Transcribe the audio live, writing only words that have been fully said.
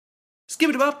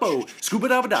Skibba-da-bop-bo,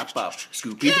 scuba-da-ba-da-bop,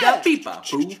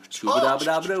 scoop-beep-a-da-beep-bop-boo,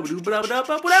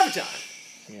 scuba-da-ba-da-ba-da-boo-ba-da-ba-da-bop, whatever time.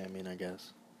 Yeah, I mean, I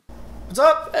guess. What's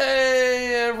up?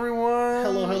 Hey, everyone.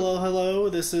 Hello, hello, hello.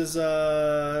 This is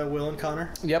Will and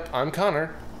Connor. Yep, I'm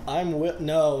Connor. I'm Will.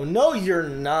 No, you're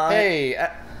not. Hey,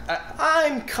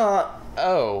 I'm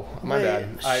oh, my Wait,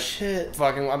 bad. shit.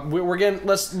 We're getting.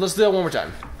 Let's do it one more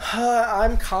time.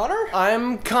 I'm Connor.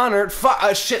 I'm Connor.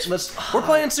 Shit. We're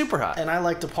playing SUPERHOT. And I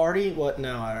like to party. What?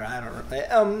 No, I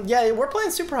don't. Yeah, we're playing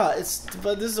SUPERHOT.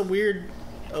 But this is a weird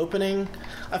opening.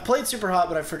 I've played SUPERHOT,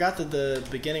 but I forgot that the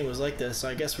beginning was like this. So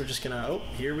I guess we're just gonna. Oh,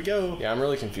 here we go. Yeah, I'm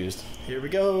really confused. Here we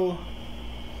go.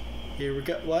 Here we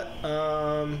go. What?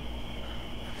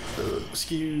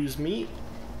 Excuse me.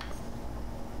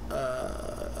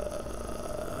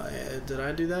 Did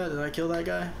I do that? Did I kill that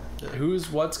guy?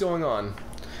 What's going on?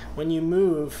 When you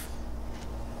move,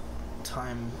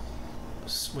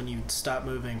 when you stop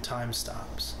moving, time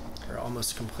stops. Or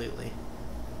almost completely.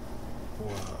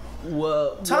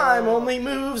 Whoa. Time only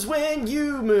moves when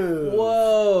you move.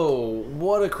 Whoa.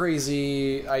 What a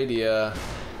crazy idea.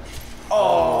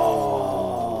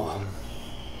 Oh.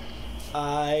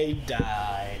 I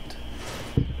died.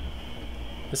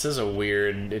 This is a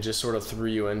weird. It just sort of threw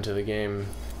you into the game.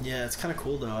 Yeah, it's kind of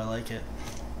cool though. I like it.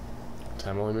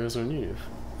 Time only moves when you move.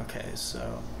 Okay,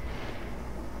 so.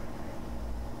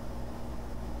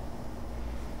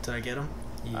 Did I get him?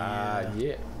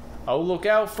 Yeah. Oh, look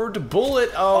out for the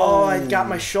bullet. Oh, I got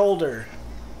my shoulder.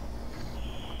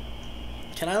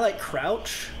 Can I, like,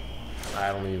 crouch? I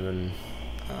don't even...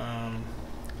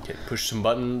 push some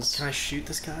buttons. Can I shoot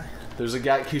this guy? There's a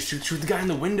guy... Shoot the guy in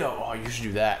the window. Oh, you should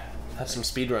do that. Have some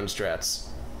speedrun strats.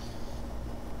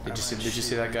 Did you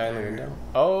see that guy in the window?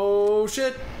 Oh,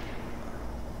 shit.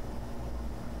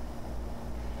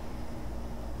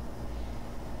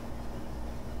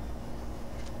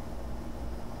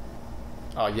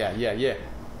 Oh, yeah.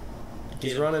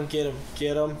 He's running. Get him.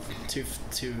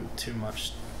 Too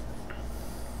much.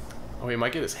 Oh, he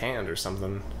might get his hand or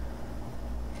something.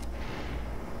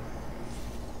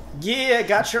 Yeah,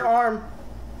 got your arm.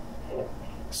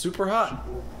 SUPERHOT.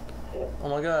 Oh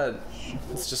my god.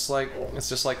 It's just like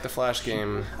the Flash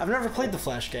game. I've never played the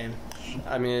Flash game.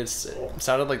 I mean, it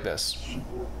sounded like this.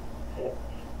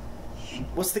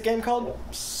 What's the game called?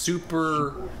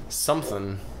 Super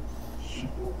something.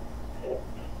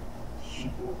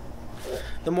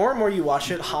 The more and more you watch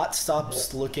it, hot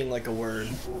stops looking like a word.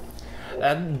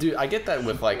 Dude, I get that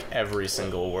with like every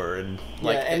single word.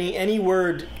 Like yeah, any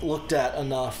word looked at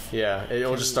enough. Yeah,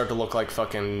 it'll just start to look like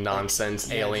fucking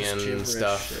nonsense, yeah, alien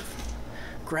stuff.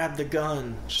 Grab the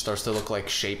gun. It just starts to look like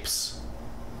shapes.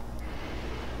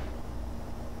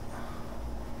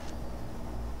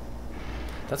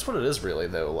 That's what it is, really,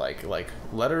 though. Like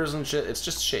letters and shit. It's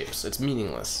just shapes. It's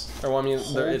meaningless. Or well, I mean,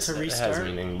 it has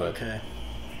meaning, but okay.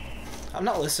 I'm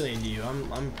not listening to you.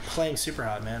 I'm playing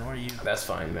SUPERHOT, man. What are you? That's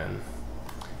fine, man.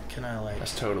 Can I like?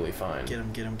 That's totally fine. Get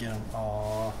him.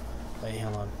 Aw. Wait,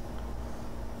 hold on.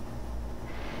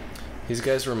 These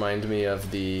guys remind me of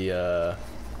the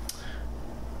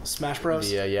Smash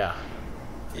Bros. Yeah.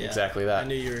 Exactly that. I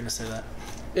knew you were gonna say that.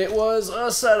 It was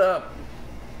a setup.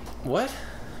 What?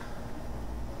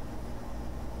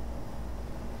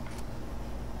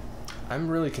 I'm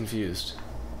really confused.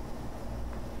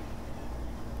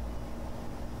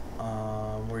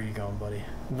 Where are you going, buddy?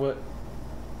 What?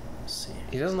 Let's see.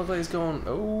 He doesn't look like he's going.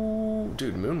 Oh,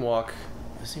 dude, moonwalk.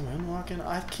 Is he moonwalking?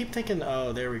 I keep thinking.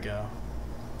 Oh, there we go.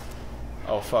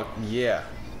 Oh fuck yeah.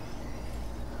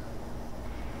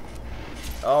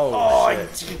 Oh,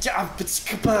 shit. I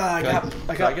got.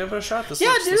 Can I give it a shot?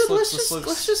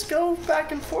 Let's just go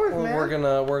back and forth, man. We're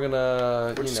gonna we're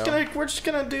just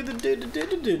gonna do the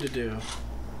do.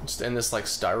 Just in this like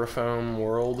styrofoam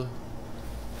world.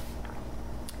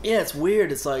 Yeah, it's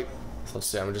weird. It's like. So let's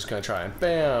see. I'm just gonna try and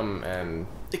bam and.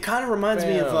 It kind of reminds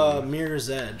me of Mirror's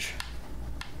Edge.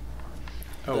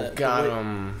 Oh, got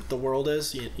him. The world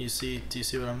is. You see? Do you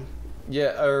see what I'm?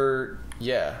 Yeah.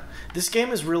 Yeah. This game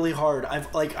is really hard.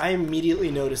 I immediately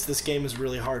noticed this game is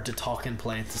really hard to talk and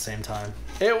play at the same time.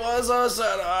 It was a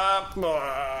setup.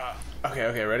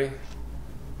 Okay, ready?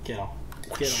 Get him.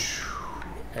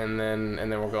 And then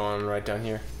we're going right down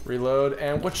here. Reload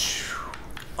and what?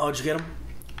 Oh, did you get him?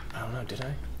 I don't know. Did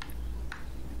I?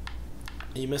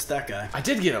 You missed that guy. I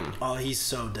did get him. Oh, he's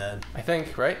so dead. I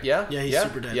think, right? Yeah. Yeah, he's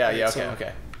super dead. Yeah.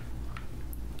 Okay.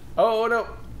 Oh no.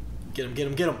 Get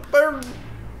him. Burn.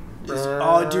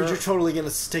 Oh, dude, you're totally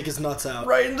gonna take his nuts out.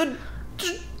 Right in the.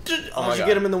 Oh, did you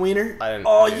get him in the wiener? I didn't.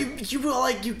 Oh,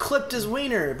 you clipped his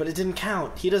wiener, but it didn't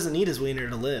count. He doesn't need his wiener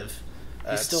to live.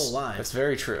 He's still alive. That's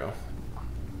very true.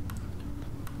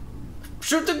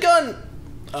 Shoot the gun!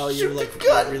 Oh, Shoot you're the like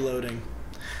gun! reloading.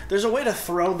 There's a way to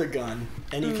throw the gun,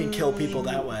 and you can kill people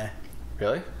that way.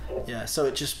 Really? Yeah, so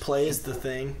it just plays the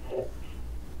thing.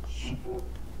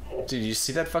 Dude, you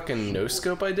see that fucking no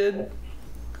scope I did?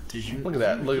 Did you Look at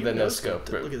that. Look at that no scope.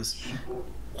 Look at this.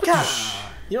 God,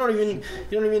 you don't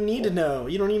even need to know.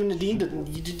 You don't even need to.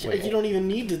 You don't even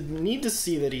need to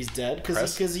see that he's dead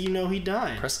because you know he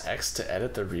died. Press X to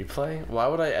edit the replay. Why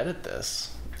would I edit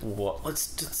this? What?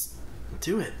 Let's just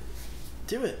do it.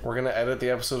 Do it. We're gonna edit the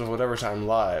episode of Whatever Time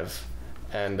live,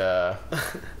 and Alright,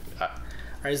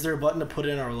 is there a button to put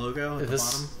in our logo at the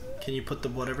bottom? Can you put the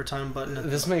Whatever Time button at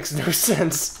this makes no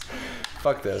sense.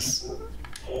 Fuck this.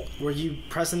 Were you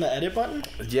pressing the edit button?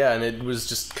 Yeah, and it was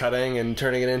just cutting and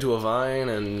turning it into a Vine,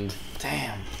 and...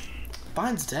 Damn.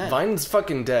 Vine's dead. Vine's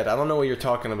fucking dead. I don't know what you're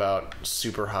talking about,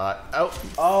 Super Hot. Oh.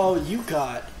 Oh, you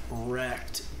got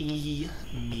wrecked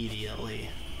immediately.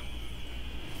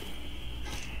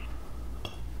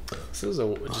 This is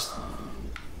just...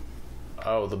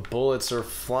 Oh, the bullets are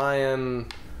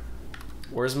flying.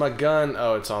 Where's my gun?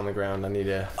 Oh, it's on the ground. I need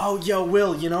to... Oh, yo,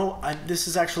 Will, you know, this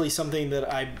is actually something that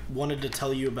I wanted to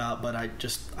tell you about, but I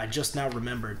just now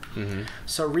remembered. Mm-hmm.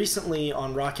 So recently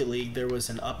on Rocket League, there was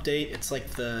an update. It's like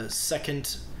the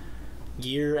 2nd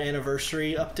year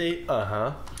anniversary update.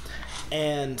 Uh-huh.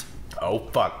 And... Oh,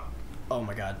 fuck. Oh,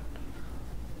 my God.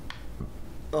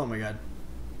 Oh, my God.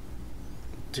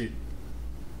 Dude.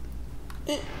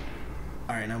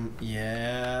 Alright,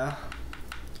 yeah.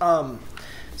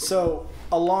 So...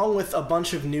 along with a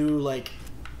bunch of new like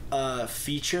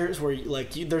features where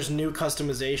like there's new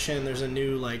customization, there's a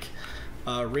new like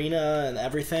arena and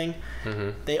everything.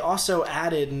 Mm-hmm. They also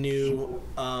added new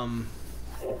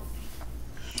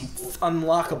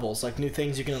unlockables, like new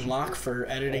things you can unlock for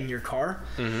editing your car.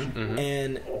 Mm-hmm, mm-hmm.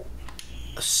 And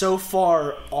so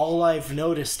far, all I've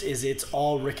noticed is it's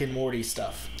all Rick and Morty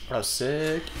stuff. Oh,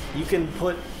 sick. You can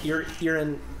put you're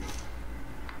in.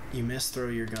 You throw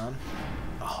your gun.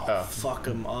 Oh, fuck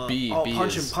him up. B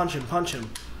punch is... him.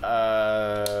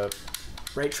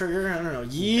 Right trigger? I don't know.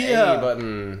 Yeah. A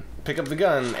button. Pick up the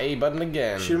gun. A button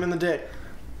again. Shoot him in the dick.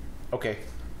 Okay.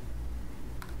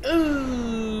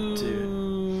 Ooh.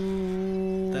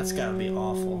 Dude. That's gotta be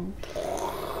awful.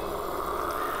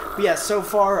 But yeah, so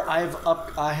far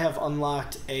I have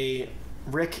unlocked a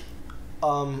Rick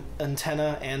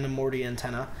antenna and a Morty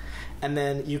antenna. And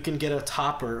then you can get a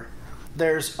topper.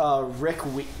 There's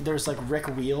there's like Rick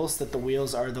wheels, that the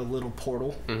wheels are the little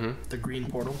portal, the green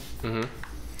portal. Mm-hmm.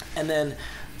 And then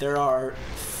there are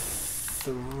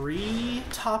 3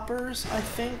 toppers, I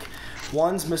think.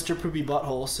 One's Mr. Poopy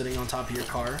Butthole sitting on top of your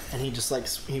car, and he just like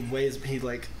he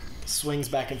swings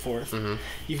back and forth. Mm-hmm.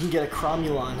 You can get a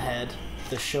Cromulon head,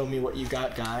 the show me what you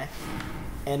got guy.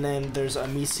 And then there's a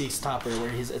Meeseeks topper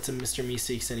where it's a Mr.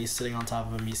 Meeseeks and he's sitting on top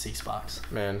of a Meeseeks box.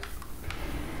 Man,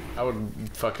 I would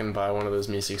fucking buy one of those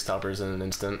Meeseeks toppers in an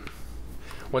instant.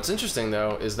 What's interesting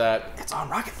though is that it's on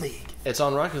Rocket League. It's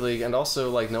on Rocket League, and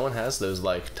also like no one has those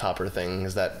like topper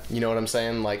things that, you know what I'm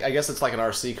saying? Like I guess it's like an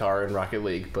RC car in Rocket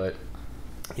League, but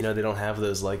you know they don't have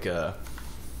those like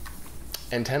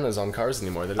antennas on cars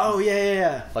anymore. Oh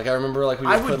yeah. Like I remember like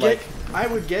I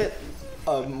would get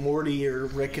a Morty or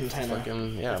Rick antenna.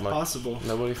 Fucking yeah, if possible.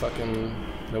 Nobody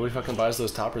fucking buys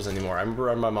those toppers anymore. I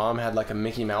remember my mom had like a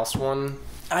Mickey Mouse one.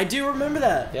 I do remember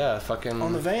that. Yeah, fucking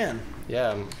on the van.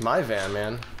 Yeah, my van,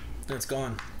 man. It's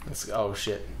gone. Oh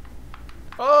shit.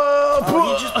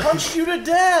 Oh, he just punched you to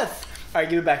death. All right,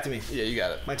 give it back to me. Yeah, you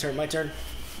got it. My turn.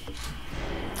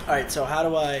 All right, so how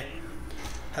do I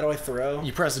throw?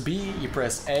 You press B, you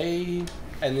press A,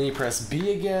 and then you press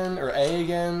B again or A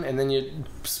again, and then you.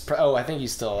 Oh, I think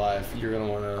he's still alive. You're gonna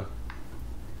want to.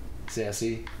 Yeah,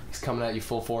 see, he's coming at you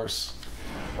full force.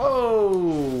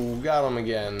 Whoa, got him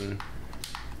again.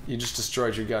 You just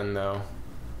destroyed your gun though.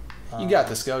 You got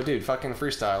this, go, dude. Fucking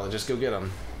freestyle and just go get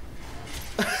him.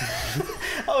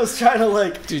 I was trying to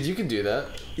like. Dude, you can do that.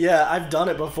 Yeah, I've done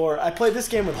it before. I played this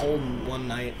game with Holden one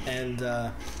night, and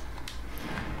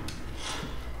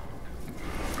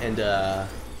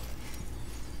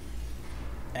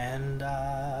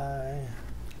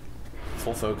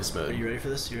full focus mode. Are you ready for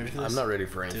this? I'm not ready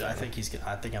for anything. Dude, I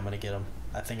think I'm gonna get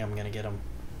him.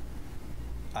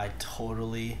 I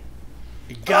totally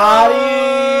got him.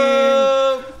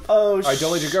 Oh, alright,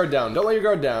 don't let your guard down. Don't let your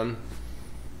guard down.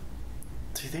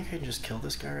 Do you think I can just kill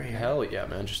this guy right here? Hell yeah,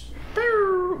 man. Just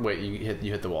wait. You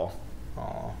hit the wall.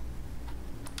 Aw.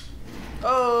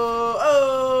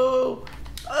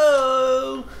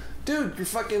 Oh, dude, you're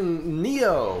fucking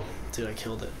Neo. Dude, I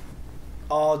killed it.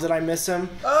 Oh, did I miss him?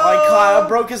 Oh, I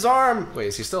broke his arm. Wait,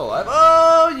 is he still alive?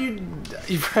 Oh,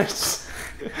 you pressed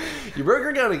You broke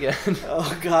your gun again.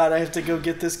 Oh god, I have to go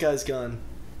get this guy's gun.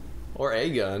 Or a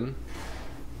gun.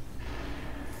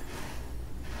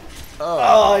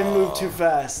 Oh, I moved too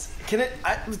fast.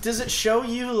 Does it show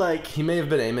you, like... He may have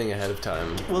been aiming ahead of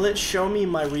time. Will it show me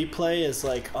my replay as,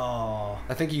 like, oh...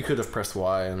 I think you could have pressed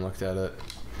Y and looked at it.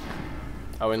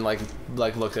 Oh, and, like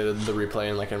looked at the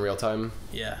replay in real time?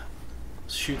 Yeah.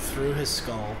 Shoot through his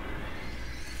skull.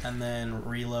 And then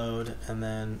reload, and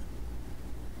then...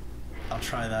 I'll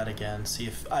try that again. See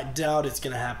if... I doubt it's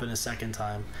gonna happen a second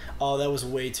time. Oh, that was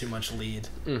way too much lead.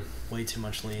 Way too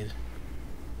much lead.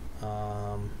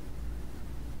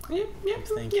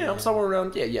 Somewhere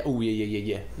around. Yeah.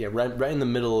 Right in the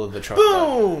middle of the trunk.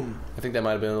 Boom! I think that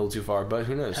might have been a little too far, but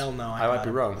who knows? Hell no, I might got be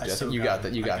him. wrong. I I still think you got got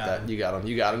him. that. You I got got that. him. You got him.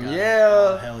 You got him. Got him. Yeah.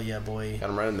 Oh, hell yeah, boy. Got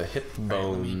him right in the hip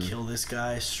bone. Let me kill this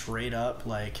guy straight up,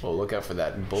 like... Oh, look out for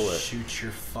that bullet. Shoot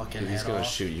your fucking head He's gonna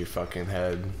off. shoot your fucking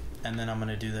head. And then I'm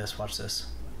gonna do this. Watch this.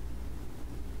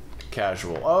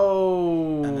 Casual.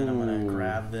 Oh. And then I'm gonna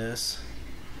grab this.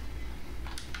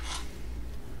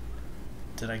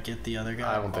 Did I get the other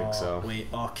guy? I don't think so. Wait.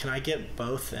 Oh, can I get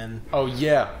both? And Oh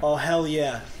yeah. oh hell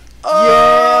yeah.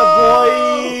 Oh!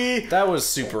 Yeah, boy. That was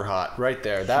super hot right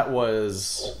there. That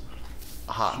was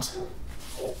hot.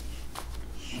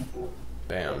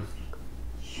 Bam.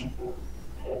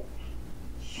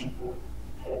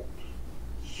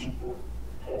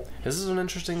 This is an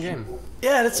interesting game.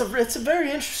 Yeah, it's a very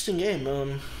interesting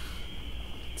game.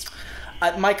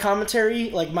 My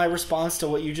commentary, like my response to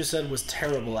what you just said, was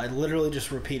terrible. I literally just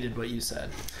repeated what you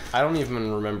said. I don't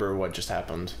even remember what just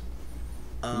happened.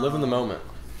 Live in the moment.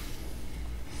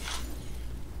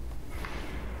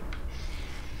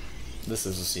 This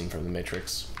is a scene from The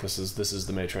Matrix. This is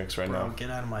The Matrix right Bro, now. get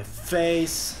out of my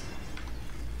face.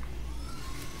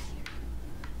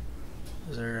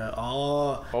 Is there a...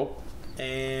 Oh.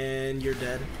 And you're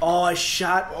dead. Oh, I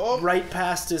shot right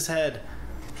past his head.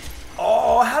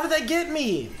 Oh, how did that get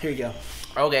me? Here you go.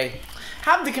 Okay.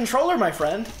 Have the controller, my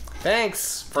friend.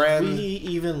 Thanks, friend. Did we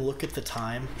even look at the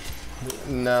time?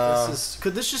 No.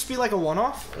 Could this just be like a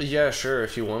one-off? Yeah, sure,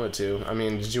 if you wanted to. I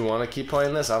mean, did you want to keep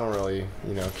playing this? I don't really,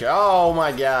 care. Oh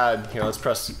my god. Here, let's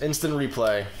press instant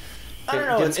replay. I don't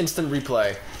know. Get an instant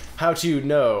replay. How to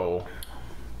know.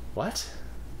 What?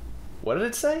 What did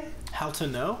it say? How to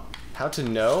know? How to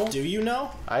know? Do you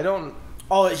know? I don't...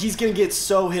 Oh, he's gonna get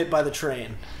so hit by the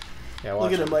train. Yeah,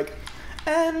 watch Look at him like...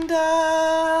 And,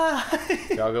 Yeah,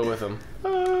 I'll go with him.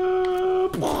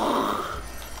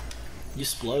 You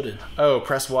exploded. Oh,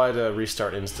 press Y to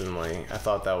restart instantly. I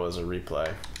thought that was a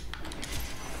replay.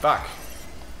 Fuck.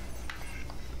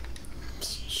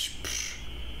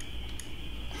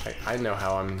 I know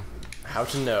how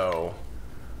to know.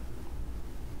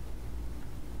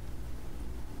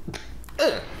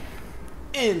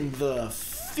 In the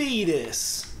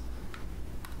fetus.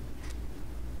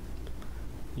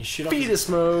 You shoot off Fetus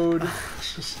mode.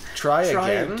 Try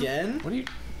again? again? What are you...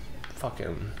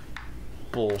 Fucking...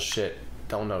 Bullshit.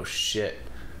 Don't know shit.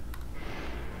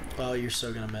 Oh, you're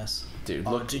so gonna miss. Dude,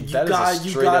 Oh, look, dude, that is a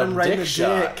straight got up him right in dick the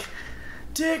shot. dick.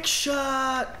 Dick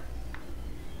shot.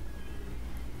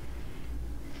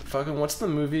 Fucking, what's the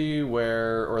movie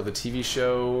or the TV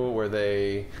show where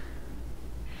they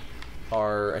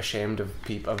are ashamed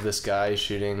of this guy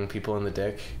shooting people in the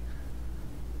dick?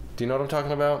 Do you know what I'm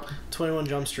talking about? 21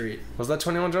 Jump Street. Was that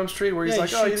 21 Jump Street where he's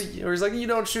Yeah, like, you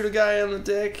don't shoot a guy in the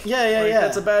dick? Yeah, yeah, Like, yeah.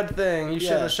 That's a bad thing. You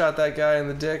shouldn't Yeah. have shot that guy in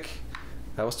the dick.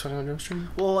 That was 21 Jump Street?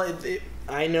 Well,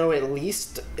 I know at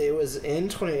least it was in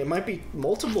 20. It might be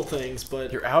multiple things,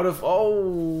 but... You're out of...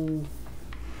 Oh.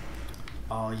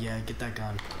 Oh, yeah, get that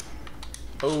gun.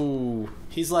 Oh.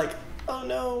 He's like, oh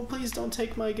no, please don't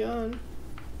take my gun.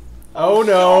 Oh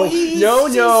no. He's No.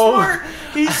 smart.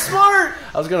 He's smart.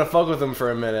 I was gonna fuck with him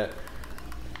for a minute.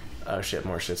 Oh shit,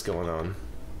 more shit's going on.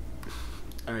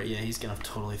 Alright, yeah, he's gonna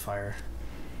totally fire.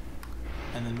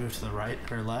 And then move to the right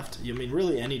or left. I mean,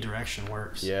 really any direction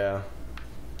works. Yeah.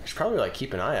 I should probably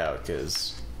keep an eye out,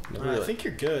 because... I think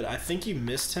you're good. I think you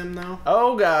missed him, though.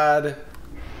 Oh god.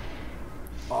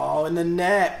 Oh, in the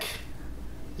neck.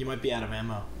 You might be out of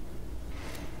ammo.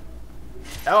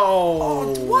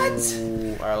 Oh. What?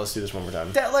 Alright, let's do this one more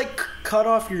time. That, cut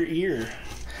off your ear.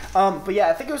 But yeah,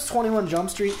 I think it was 21 Jump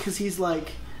Street, because he's, the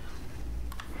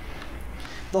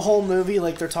whole movie,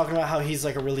 they're talking about how he's,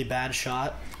 a really bad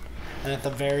shot. And at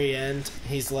the very end,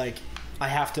 he's like, I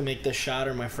have to make this shot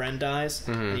or my friend dies.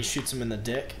 Mm-hmm. And he shoots him in the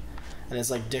dick. And his,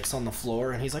 dick's on the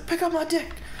floor, and he's like, pick up my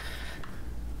dick!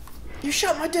 You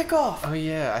shot my dick off! Oh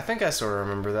yeah, I think I sort of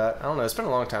remember that. I don't know, it's been a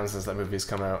long time since that movie's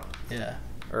come out. Yeah.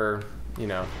 Or you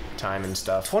know, time and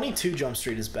stuff. 22 Jump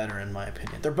Street is better in my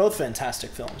opinion. They're both fantastic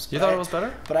films. You thought it was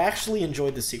better? But I actually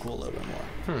enjoyed the sequel a little bit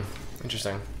more.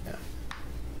 Interesting.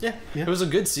 Yeah. It was a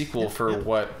good sequel for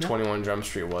what yeah. 21 Jump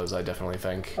Street was, I definitely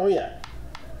think. Oh yeah.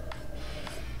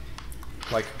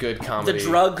 Like good comedy. The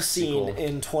drug scene sequel.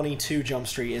 in 22 Jump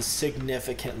Street is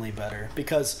significantly better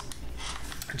because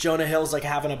Jonah Hill's like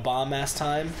having a bomb-ass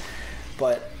time,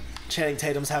 but Channing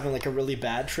Tatum's having like a really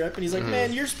bad trip, and he's like,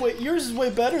 "Man, yours is way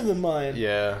better than mine."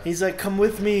 Yeah. He's like, "Come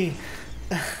with me."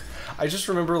 I just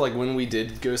remember like when we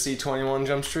did go see 21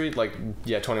 Jump Street,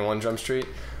 21 Jump Street.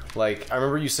 Like I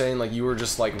remember you saying like you were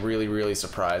just like really, really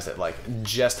surprised at like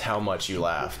just how much you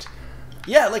laughed.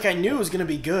 Yeah, like I knew it was gonna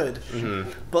be good,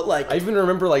 but like I even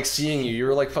remember like seeing you. You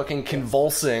were like fucking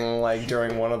convulsing like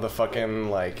during one of the fucking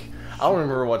like. I don't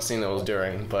remember what scene it was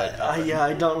during, but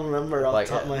I don't remember off like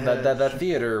the top of my head. that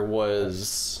theater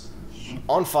was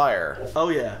on fire. Oh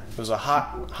yeah, It was a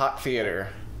hot theater.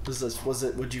 was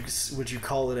it? Would you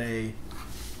call it a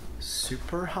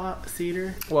super hot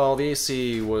theater? Well, the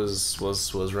AC was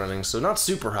running, so not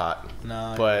super hot.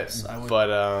 No, but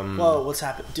Whoa, what's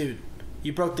happened, dude?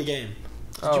 You broke the game.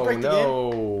 Did you break the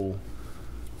game?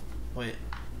 Wait,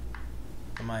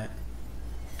 am I?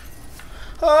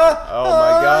 Oh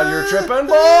my God, you're tripping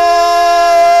balls!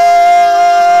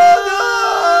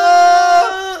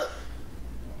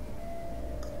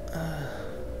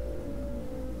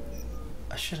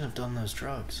 I shouldn't have done those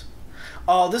drugs.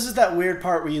 Oh, this is that weird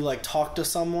part where you like talk to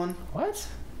someone. What?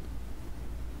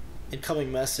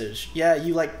 Incoming message. Yeah,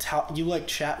 you like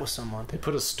chat with someone. They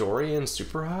put a story in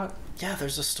SUPERHOT? Yeah,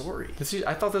 there's a story.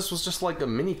 I thought this was just like a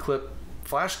mini clip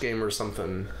flash game or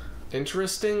something.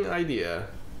 Interesting idea.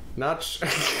 Not sure.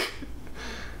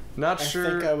 I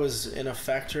think I was in a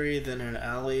factory, then an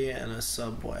alley, and a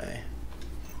subway.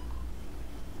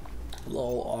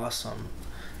 Lol, awesome.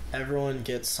 Everyone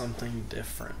gets something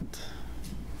different.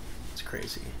 It's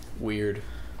crazy. Weird.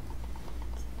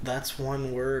 That's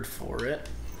one word for it.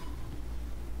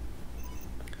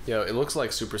 Yeah, it looks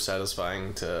like super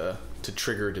satisfying to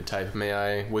trigger to type. May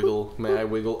I wiggle? May I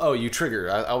wiggle? Oh, you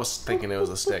trigger. I was thinking it was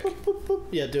a stick.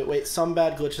 Yeah, do it. Wait, some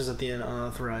bad glitches at the end.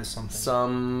 Unauthorized something.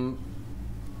 Something,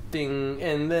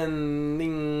 and then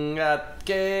thing got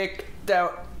kicked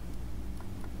out.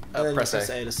 And then Press you press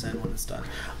A to send when it's done.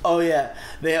 Oh yeah,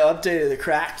 they updated the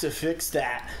crack to fix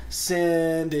that.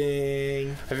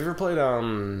 Sending. Have you ever played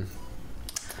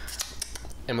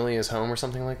Emily is Home or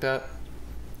something like that?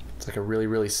 It's like a really,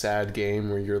 really sad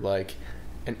game where you're like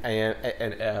an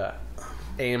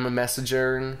AIM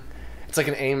messenger. It's like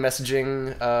an AIM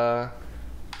messaging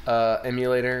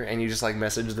emulator, and you just like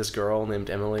message this girl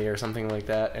named Emily or something like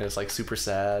that, and it's like super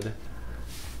sad.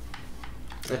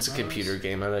 It's a computer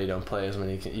game. I know you don't play as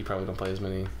many. You probably don't play as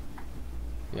many.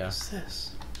 Yeah. What's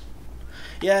this?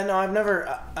 Yeah, no, I've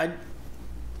never. I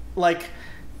like.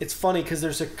 It's funny because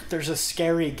there's a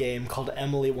scary game called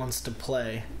Emily Wants to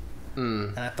Play.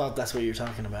 And I thought that's what you were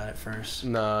talking about at first.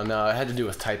 No, it had to do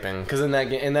with typing. Because in that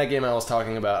game I was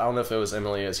talking about, I don't know if it was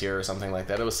Emily is Here or something like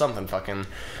that. It was something fucking.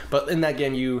 But in that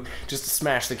game, you just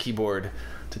smash the keyboard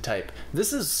to type.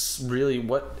 This is really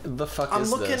what the fuck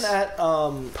is this?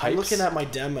 I'm looking at my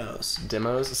demos.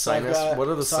 Demos, sinus. What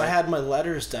are the? So I had my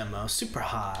letters demo, super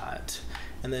hot,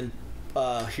 and then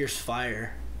here's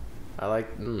fire. I like.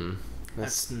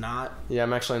 That's not. Yeah,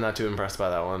 I'm actually not too impressed by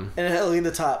that one. And look at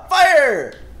the top,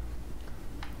 fire.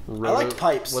 Roto, I like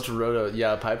Pipes. What's Roto?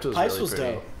 Yeah, Pipes was Pipes really was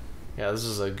pretty. dope. Yeah, this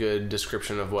is a good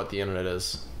description of what the internet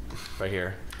is, right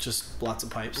here. Just lots of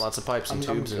pipes. Lots of pipes and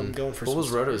tubes. I'm going for. What was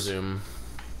Roto RotoZoom?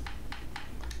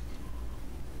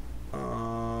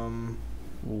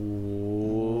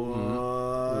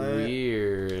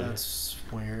 Weird. That's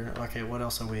weird. Okay, what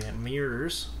else are we at?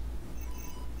 Mirrors.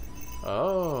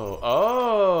 Oh,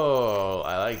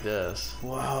 I like this.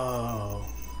 Whoa.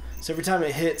 So every time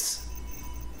it hits,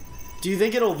 do you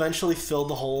think it'll eventually fill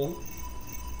the whole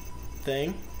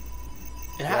thing?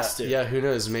 It has to. Yeah, who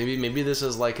knows? Maybe this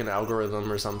is like an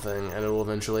algorithm or something, and it will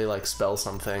eventually like spell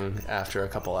something after a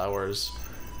couple hours.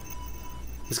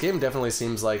 This game definitely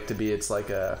seems like to be. It's like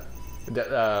a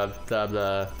blah blah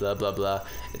blah blah blah.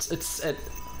 It's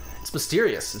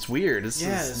mysterious. It's weird. It's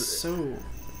so.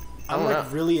 I'm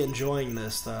like really enjoying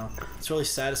this though. It's really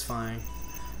satisfying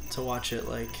to watch it.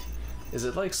 Like, is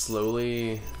it like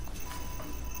slowly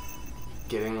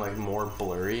getting like more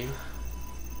blurry?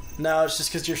 No, it's just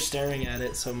because you're staring at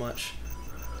it so much.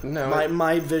 No,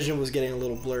 my vision was getting a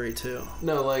little blurry too.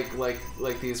 No,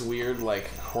 like these weird like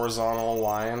horizontal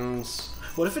lines.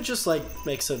 What if it just like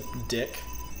makes a dick?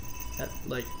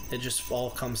 Like it just all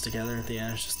comes together at the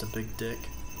end. It's just a big dick.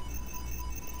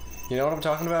 You know what I'm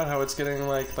talking about? How it's getting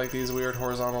like these weird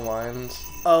horizontal lines?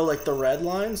 Oh, like the red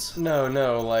lines?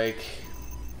 No, like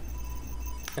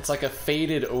it's like a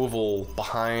faded oval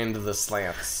behind the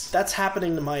slants. That's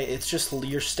happening to my... It's just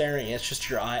you're staring. It's just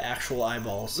your actual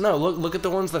eyeballs. No, look at the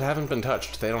ones that haven't been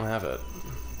touched. They don't have it.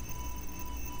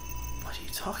 What are you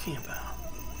talking about?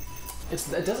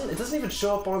 It doesn't even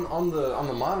show up on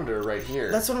the monitor right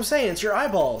here. That's what I'm saying. It's your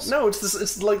eyeballs. No,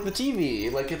 it's like the TV.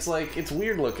 It's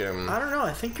weird looking. I don't know.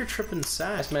 I think you're tripping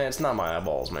sack. Man, it's not my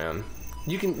eyeballs, man.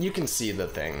 You can see the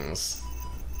things.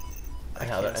 And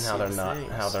how they're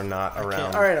not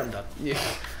around. All right, I'm done. Yeah.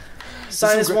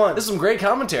 Sinus 1. This is some great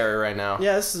commentary right now.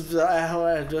 Yeah, this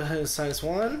is sinus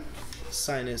 1,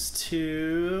 sinus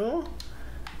 2,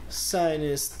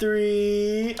 sinus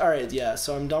 3. All right, yeah.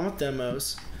 So I'm done with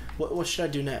demos. What should I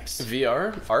do next?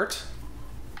 VR art.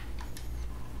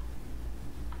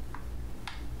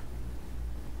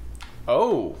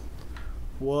 Oh.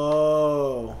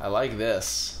 Whoa. I like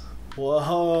this.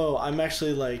 Whoa. I'm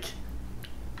actually like,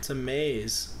 it's a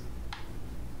maze.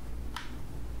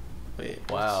 Wait.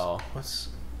 Wow.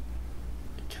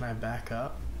 Can I back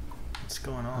up? What's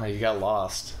going on? Oh, you got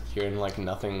lost. You're in like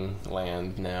nothing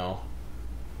land now.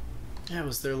 Yeah,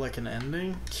 was there like an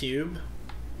ending? Cube?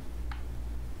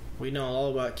 We know all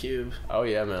about Cube. Oh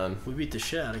yeah, man. We beat the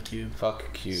shit out of Cube.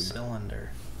 Fuck Cube. Cylinder.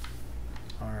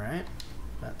 Alright.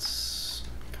 That's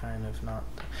kind of not...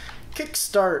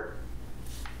 Kickstart!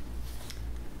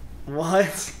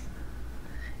 What?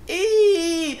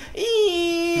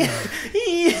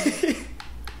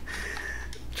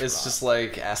 It's just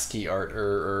like ASCII art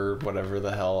or whatever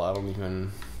the hell. I don't even...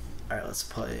 Alright, let's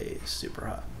play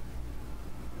SUPERHOT.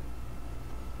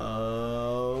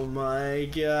 Oh my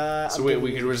god. So wait,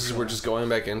 we're just going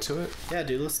back into it? Yeah,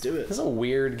 dude, let's do it. This is a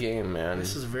weird game, man.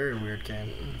 This is a very weird game.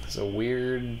 It's a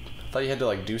weird... I thought you had to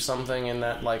like do something in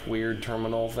that like weird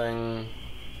terminal thing.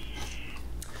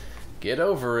 Get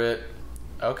over it.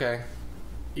 Okay.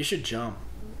 You should jump.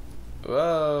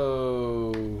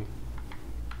 Whoa.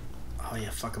 Oh yeah,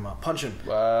 fuck him up. Punch him.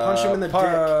 Punch him in the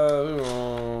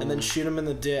dick. And then shoot him in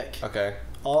the dick. Okay.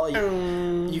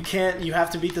 You can't. You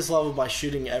have to beat this level by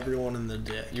shooting everyone in the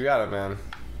dick. You got it, man.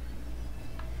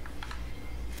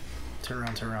 Turn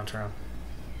around.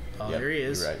 Oh, Yep, there he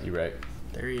is. You're right.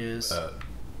 There he is.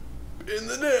 In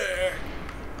the dick.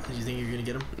 Did you think you were gonna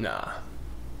get him? Nah.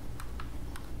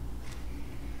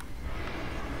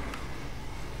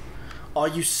 Oh,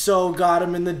 you so got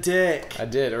him in the dick. I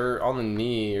did, or on the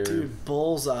knee, or... Dude,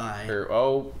 bullseye. Or,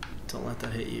 oh. Don't let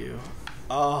that hit you.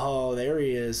 Oh, there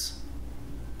he is.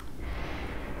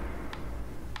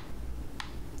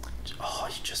 Oh,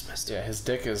 you just missed it. Yeah, his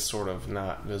dick is sort of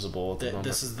not visible at the moment.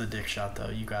 This is the dick shot, though.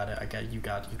 You got it. You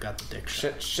got the dick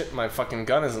shot. Shit, my fucking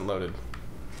gun isn't loaded.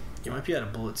 You might be out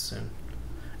of bullets soon.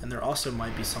 And there also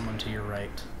might be someone to your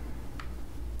right.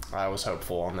 I was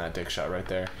hopeful on that dick shot right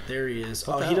there. There he is.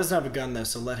 What the he hell? doesn't have a gun, though,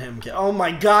 so let him get... Oh,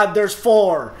 my God, there's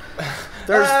 4!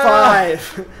 There's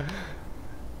 5!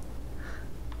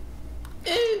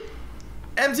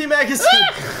 Empty magazine!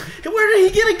 Where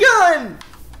did he get a gun?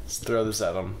 Let's throw this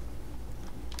at him.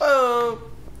 Oh!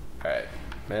 Alright,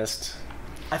 missed.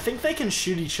 I think they can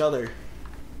shoot each other.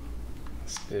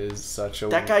 This is such a...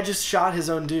 That guy just shot his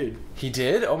own dude. He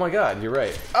did? Oh my god, you're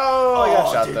right. Oh, I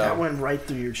got shot, dude, though. that went right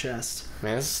through your chest.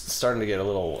 Man, this is starting to get a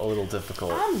little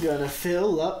difficult. I'm gonna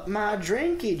fill up my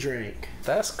drinky drink.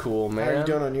 That's cool, man. How are you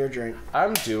doing on your drink?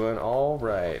 I'm doing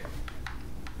alright.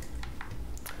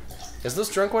 Is this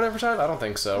drunk whatever time? I don't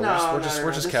think so.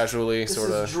 We're just casually sort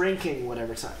of... This is drinking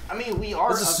whatever time. I mean, we are...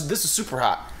 This is super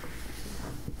hot.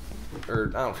 Or,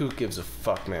 I don't... Who gives a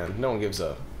fuck, man? No one gives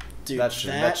a... Dude, that should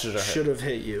have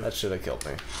hit you. That should have killed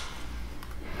me.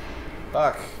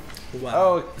 Fuck. Wow.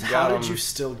 Oh, how did you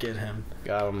still get him?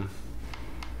 Got him.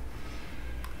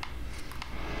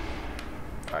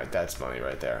 Alright, that's money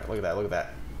right there. Look at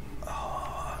that.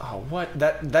 Oh, what?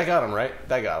 That got him, right?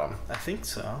 That got him. I think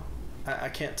so. I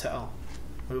can't tell.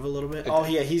 Move a little bit.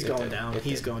 He's going down.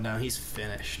 He's going down. He's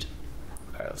finished.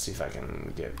 Alright, let's see if I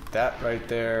can get that right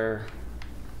there.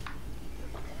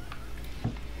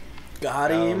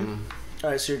 Got him.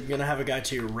 Alright, so you're gonna have a guy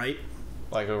to your right?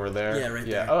 Like over there? Yeah, right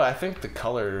there. Oh, I think the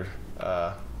color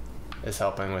is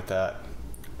helping with that.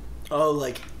 Oh,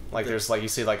 like there's like you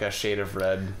see like a shade of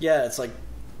red. Yeah, it's like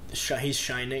he's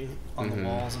shining on the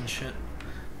walls and shit.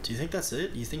 Do you think that's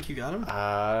it? You think you got him?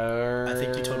 I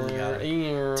think you totally got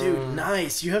him. Dude,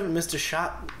 nice. You haven't missed a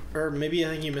shot. Or maybe I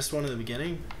think you missed one in the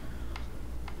beginning.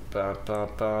 Alright.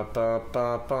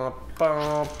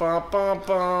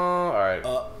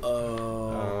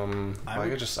 I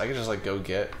could just like go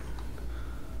get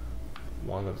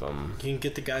one of them. You can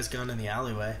get the guy's gun in the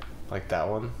alleyway. Like that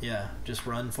one? Yeah, just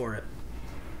run for it.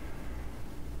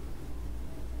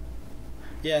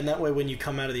 Yeah, and that way when you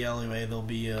come out of the alleyway, they'll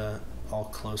be all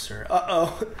closer.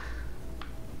 Uh-oh.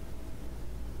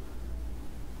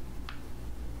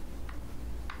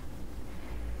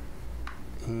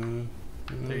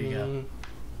 There you go.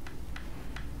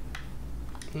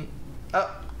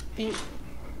 Oh.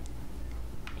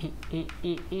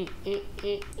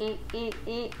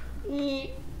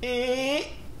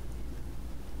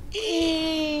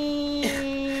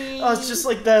 Oh, it's just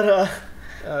like that,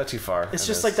 Too far. it's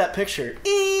just like that picture.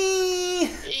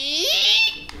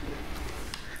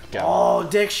 Go. Oh,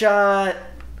 dick shot.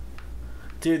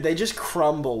 Dude, they just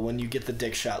crumble when you get the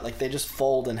dick shot. Like, they just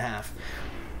fold in half.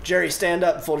 Jerry, stand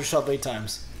up and fold yourself 8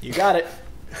 times. You got it.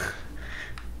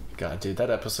 God, dude, that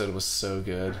episode was so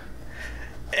good.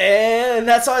 And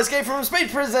that's how I escaped from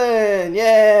space prison.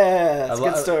 Yeah, that's a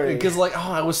good story. Because, like,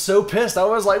 oh, I was so pissed. I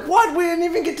was like, what? We didn't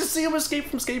even get to see him escape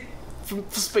from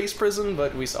space prison,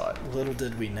 but we saw it. Little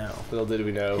did we know. Little did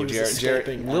we know. He was Jerry,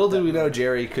 escaping little at did that we know moment.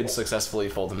 Jerry could successfully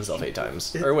fold himself 8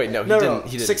 times. Or wait, no, he No, didn't.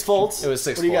 He didn't. 6 folds? It was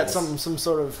 6 What do you got? folds. Some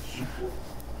sort of...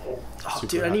 Oh, Super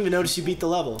dude, I hot. didn't even notice you beat the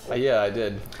level. Yeah, I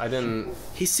did. I didn't.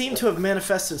 He seemed to have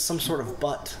manifested some sort of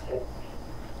butt.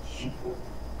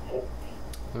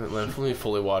 Let me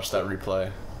fully watch that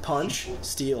replay. Punch,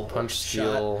 steal. Punch,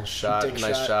 steal, shot, dick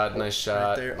nice shot, nice shot.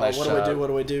 Right there. Nice what shot. do I do? What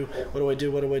do I do? What do I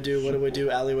do? What do I do? What do I do?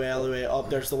 Alleyway, alleyway. Oh,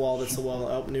 there's the wall. That's the wall.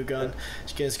 Oh, new gun.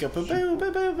 Just go boom, boom,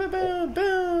 boom, boom, boom, boom,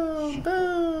 boom,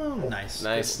 boom. Nice.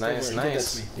 Nice, Good- nice, good work. Give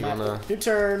nice. that to me. You wanna- New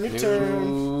turn. New turn.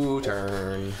 New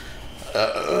turn.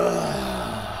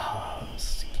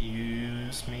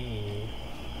 Excuse me.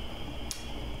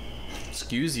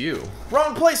 Excuse you.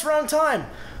 Wrong place, wrong time.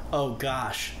 Oh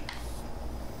gosh.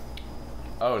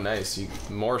 Oh, nice.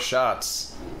 More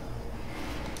shots.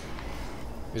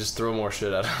 You just throw more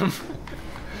shit at him.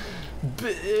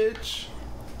 Bitch.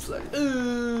 It's like,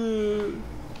 ooh.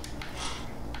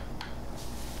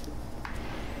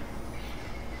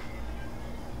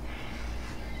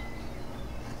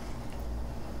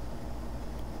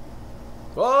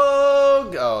 Oh,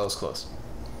 that was close.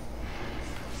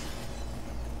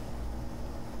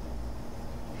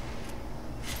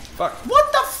 Fuck.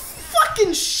 What the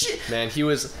fucking shit? Man, he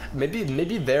was maybe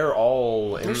they're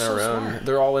all in They're their so own. smart.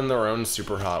 They're all in their own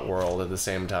super hot world at the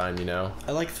same time, you know.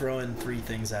 I like throwing 3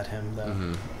 things at him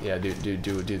though. Yeah, do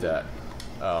that.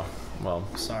 Oh, well,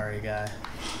 Sorry, guy.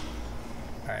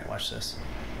 All right, watch this.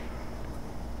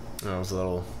 that was a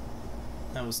little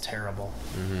That was terrible.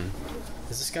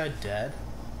 Is this guy dead?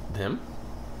 him.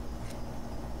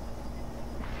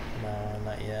 No,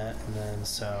 not yet. And then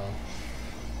so.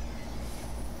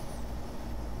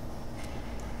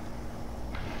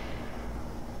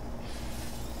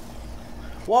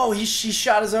 Whoa! He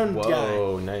shot his own guy.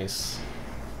 Whoa, nice.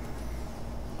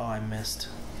 Oh, I missed.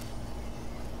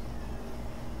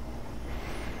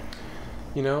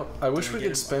 You know, I wish Did we we get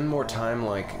could him? spend more time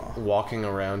like walking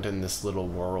around in this little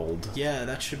world. Yeah,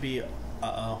 that should be.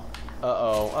 Uh-oh.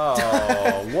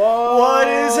 Oh, whoa! What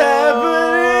is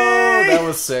happening? That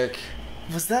was sick.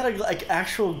 Was that a like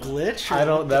actual glitch? or I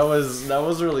don't. what That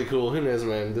was really cool. Who knows,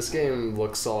 man? This game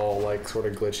looks all like sort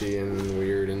of glitchy and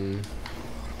weird, and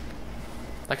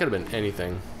that could have been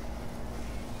anything.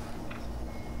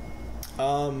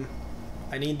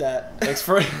 I need that. Thanks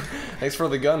for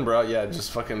the gun, bro. Yeah,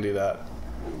 just fucking do that.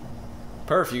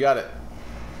 Perf, you got it.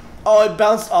 Oh, it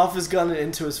bounced off his gun and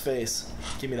into his face.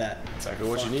 Give me that. Exactly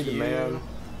what you Fuck needed, you. man.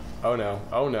 Oh no.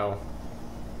 Oh no.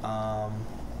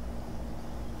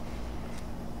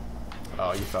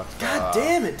 Oh, you fucked. God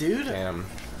damn it, dude. Damn.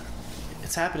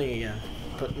 It's happening again,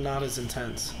 but not as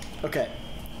intense. Okay,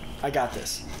 I got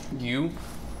this. You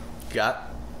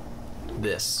got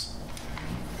this.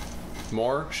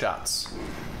 More shots.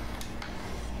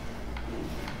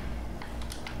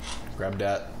 Grab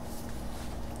that.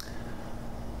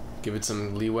 Give it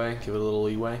some leeway. Give it a little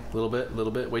leeway. A little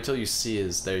bit. Wait till you see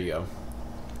his. There you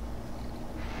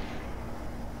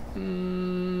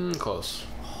go. Close.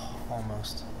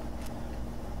 Almost.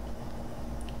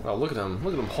 Oh, look at him!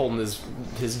 Look at him holding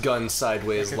his gun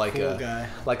sideways Like a cool a guy.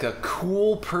 like a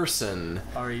cool person.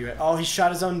 Are you? Oh, he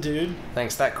shot his own dude.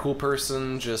 Thanks, that cool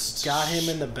person just Got him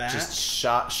in the back? Just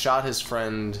shot his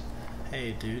friend.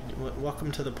 Hey, dude.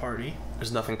 Welcome to the party.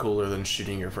 There's nothing cooler than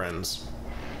shooting your friends.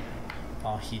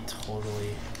 Oh, he totally.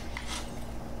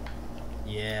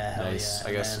 Yeah, hell Nice. yeah.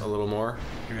 I guess man. a little more.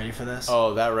 You ready for this?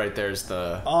 Oh, that right there's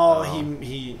the. Oh,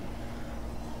 he.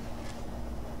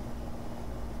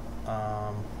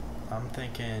 I'm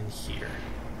thinking here.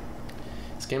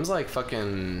 This game's like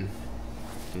fucking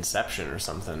Inception or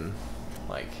something.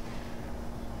 Like,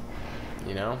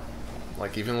 you know?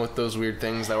 Like, even with those weird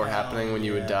things that were happening when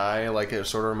you would die, like, it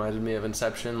sort of reminded me of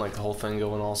Inception, like the whole thing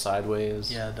going all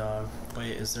sideways. Yeah, dog.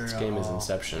 Wait, is there? This game is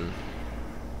Inception.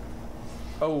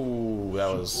 Oh,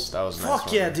 that was a nice Fuck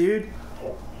one. yeah, dude.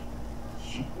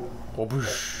 Oh,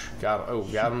 boosh. Got him. Oh,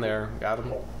 got him there. Got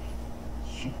him.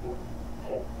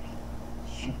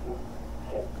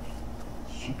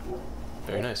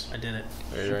 Very nice. I did it.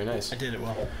 Very, very nice. I did it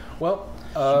well. Well,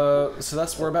 so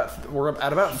that's we're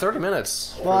at about 30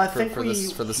 minutes. Well, I think for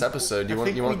this episode. You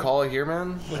want to call it here,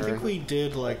 man? I think we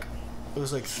did like it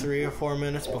was like 3 or 4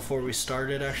 minutes before we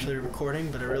started actually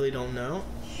recording, but I really don't know.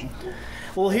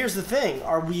 Well, here's the thing: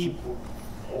 are we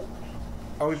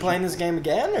playing this game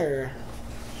again, or?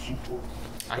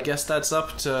 I guess that's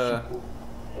up to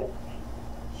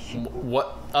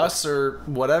what us or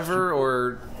whatever,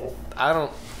 or I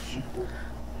don't.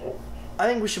 I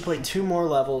think we should play 2 more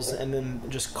levels and then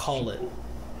just call it.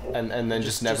 And then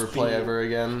just never play ever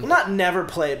again. Well, not never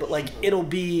play, but like it'll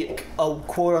be a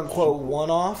quote unquote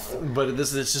one-off. But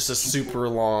it's just a super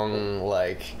long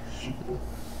like.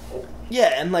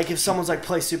 Yeah, and like if someone's like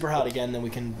play SUPERHOT again, then we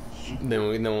can. Then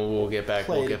we'll get back.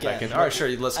 Play We'll it get back again. in. All right, sure.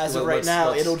 As of right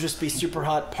now, it'll just be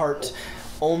SUPERHOT part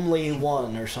only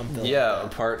 1 or something. Yeah,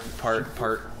 part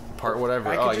whatever.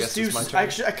 I guess it's my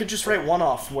turn. I could just write one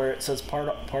off where it says part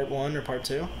 1 or part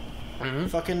 2. Mm-hmm.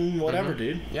 Fucking whatever,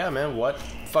 dude. Yeah, man. What?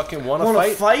 Fucking wanna Wanna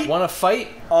fight? Wanna fight?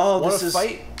 Oh, wanna this is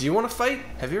fight? Do you want to fight?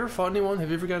 Have you ever fought anyone? Have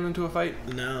you ever gotten into a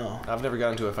fight? No. I've never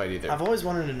gotten into a fight either. I've always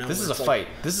wanted to know. This is what a it's fight.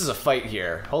 This is a fight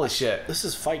here. Holy shit. This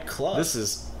is Fight Club. This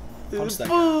is. Punch that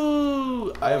guy.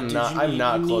 Boo! I'm Dude, not. I'm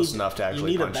not close enough to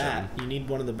actually You need punch a bat. him. You need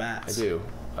one of the bats. I do.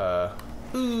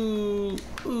 Ooh.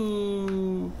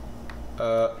 Ooh.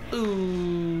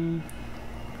 Ooh.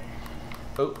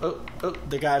 Oh.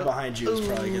 The guy behind you is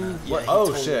probably gonna. Yeah, What? he Oh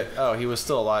totally- shit! Oh, he was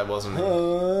still alive, wasn't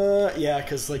he? Yeah,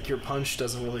 because like your punch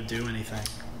doesn't really do anything.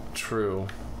 True.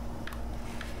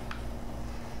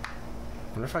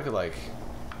 Wonder if I could like.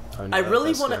 Oh, no, I really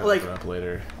that's wanna, gonna like- open up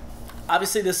later.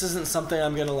 Obviously, this isn't something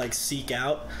I'm gonna like seek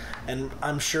out, and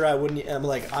I'm sure I wouldn't. I'm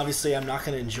like, obviously, I'm not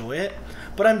gonna enjoy it,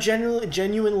 but I'm genuinely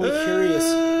curious.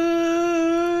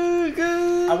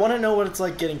 I want to know what it's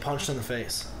like getting punched in the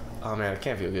face. Oh man, it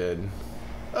can't feel good.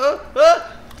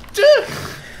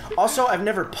 Also, I've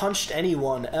never punched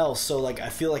anyone else, so like I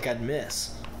feel like I'd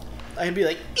miss. I'd be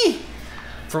like, "Eh."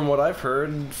 From what I've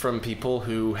heard from people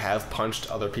who have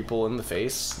punched other people in the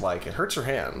face, like it hurts your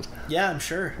hand. Yeah, I'm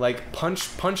sure. Like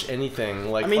punch anything.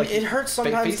 Like I mean, like, it hurts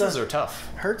sometimes. Faces are tough.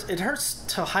 It hurts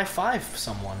to high five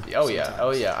someone. Oh yeah, sometimes.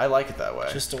 oh yeah. I like it that way.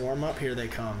 Just to warm up, here they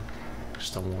come.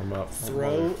 Just to warm up.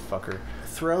 Throw- fucker.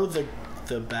 Throw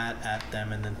the bat at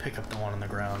them and then pick up the one on the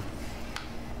ground.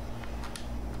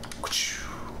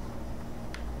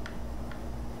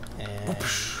 And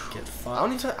get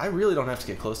fucked. I really don't have to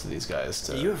get close to these guys.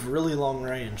 To, You have really long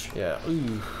range. yeah.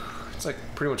 Ooh. It's like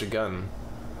pretty much a gun.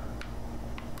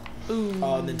 Ooh.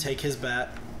 Oh, and then take his bat.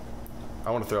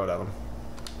 I want to throw it at him.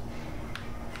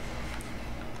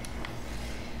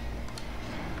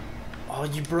 Oh,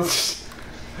 you broke.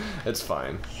 It's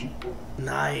fine.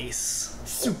 Nice.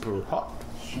 Super hot.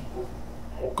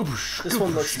 Kaboosh, This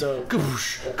one looks dope.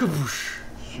 Kaboosh, kaboosh.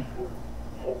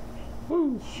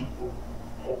 Woo.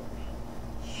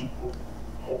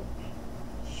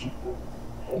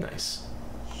 Nice.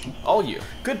 All you.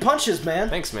 Good punches, man.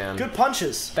 Thanks, man. Good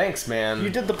punches. Thanks, man. You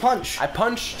did the punch. I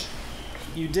punched.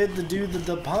 You did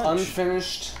the punch.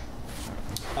 Unfinished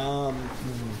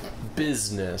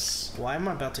business. Why am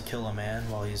I about to kill a man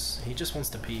while he just wants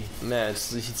to pee? Man,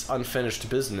 it's unfinished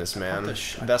business, man. I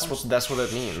That's punched- what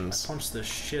it I means. punched the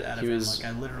shit out of He him. was-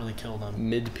 Like I literally killed him.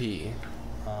 Mid P.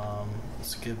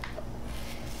 It's good.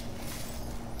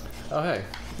 Oh hey,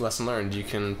 lesson learned. You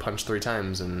can punch 3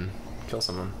 times and kill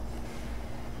someone.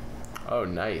 Oh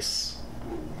nice.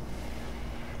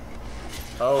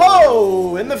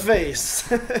 Oh, in the face.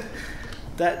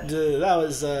 that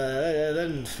was that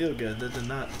didn't feel good. That did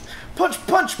not. Punch!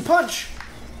 Punch!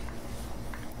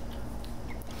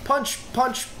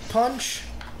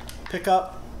 Pick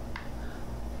up.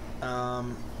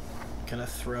 Gonna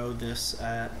throw this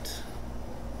at.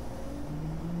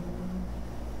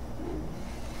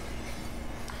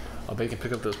 I'll bet you can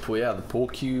pick up those the pool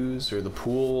cues or the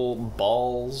pool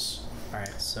balls. All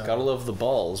right, so Gotta love the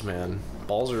balls, man.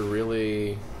 Balls are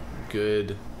really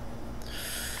good.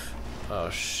 Oh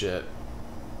shit.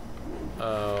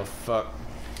 Oh fuck.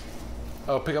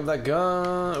 Oh, pick up that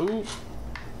gun. Ooh.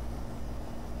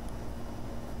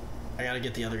 I gotta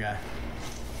get the other guy.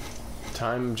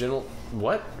 Time gentle.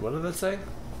 What? What did that say?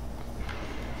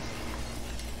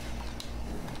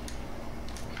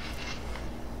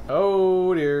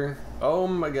 Oh dear. Oh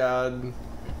my god.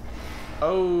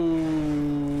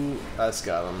 Oh, that's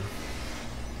got him.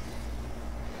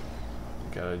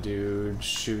 Got a dude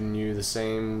shooting you the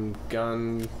same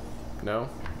gun. No,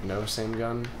 same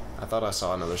gun. I thought I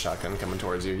saw another shotgun coming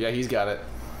towards you. Yeah, he's got it.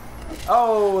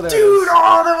 Oh, there Dude, it is.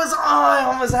 oh, that was, I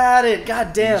almost had it.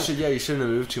 God damn. You shouldn't have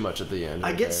moved too much at the end.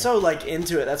 I get so, like,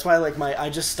 into it. That's why, like, I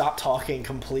just stopped talking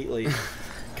completely.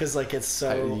 Because, like, it's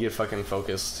so... You get fucking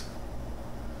focused.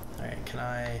 Alright, can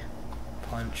I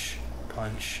punch,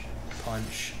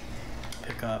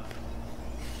 pick up?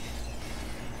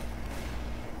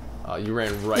 Oh, you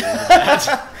ran right into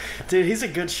that. Dude, he's a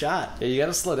good shot. Yeah, you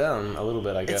gotta slow down a little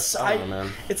bit, I guess. I don't know,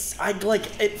 man.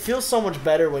 It feels so much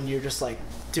better when you're just, like,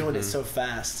 doing it so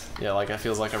fast. Yeah, like, it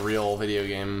feels like a real video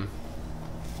game.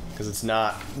 Because it's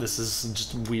not. This is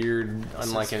just weird,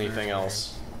 unlike anything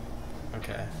else.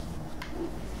 Okay.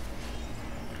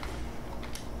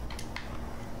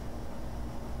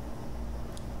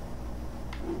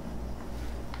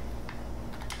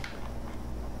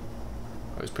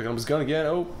 Oh, he's picking up his gun again.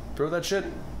 Oh, throw that shit.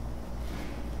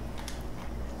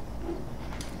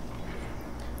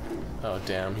 Oh,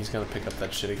 damn. He's gonna pick up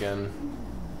that shit again.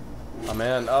 Oh,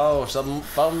 man. Oh, something.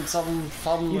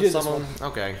 You did this one.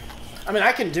 Okay. I mean,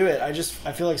 I can do it. I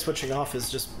feel like switching off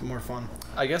is just more fun.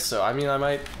 I guess so. I mean, I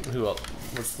might. Who else?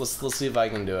 Let's see if I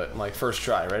can do it. Like, first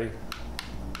try. Ready?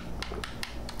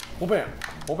 Whoa, bam.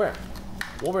 Whoa, bam.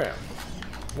 Whoa, bam.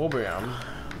 Whoa, bam.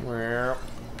 Where?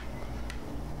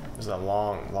 This is a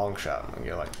long shot. And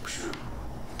you're like,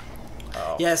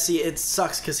 oh. Yeah, see, it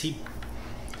sucks because he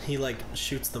like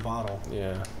shoots the bottle.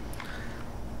 Yeah.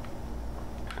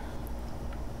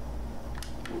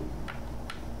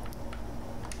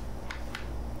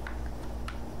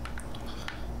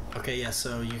 Okay, yeah,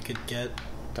 so you could get...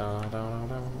 Throw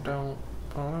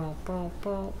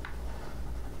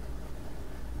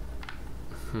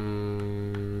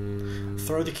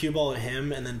the cue ball at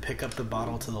him and then pick up the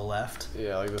bottle to the left.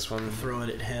 Yeah, like this one. Throw it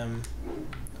at him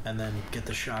and then get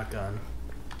the shotgun.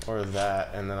 Or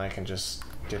that, and then I can just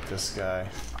get this guy.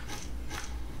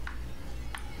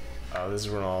 Oh, this is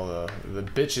when all the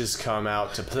bitches come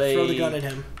out to play. Throw the gun at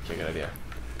him. Okay, good idea.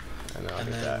 And then I'll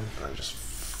get then- that, and then just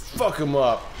fuck him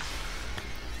up.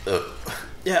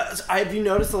 Yeah, have you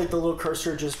noticed that, like, the little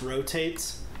cursor just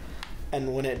rotates?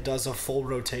 And when it does a full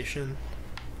rotation,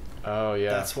 Oh, yeah.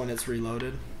 that's when it's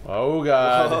reloaded. Oh,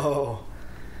 God.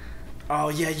 Oh,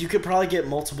 yeah, you could probably get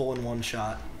multiple in one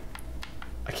shot.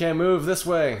 I can't move this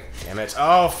way. Damn it.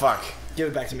 Oh, fuck. Give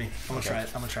it back to me. I'm gonna try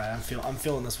it. I'm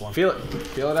feeling this one. Feel it.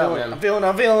 Feel it out, man. I'm feeling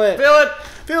it. Feel it.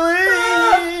 Feel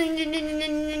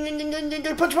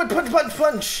it.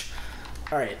 Punch.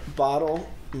 All right, bottle,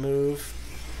 move.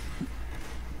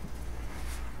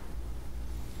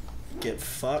 Get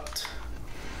fucked.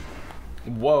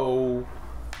 Whoa.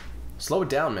 Slow it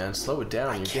down, man. Slow it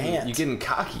down. You're getting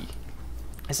cocky.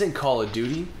 This ain't Call of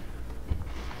Duty.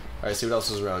 Alright, see what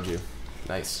else is around you.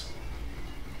 Nice.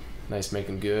 Nice,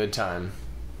 making good time.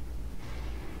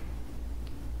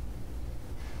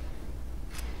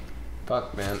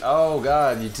 Fuck, man. Oh,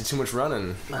 God, you did too much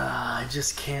running. I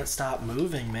just can't stop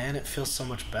moving, man. It feels so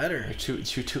much better. You're too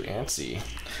antsy.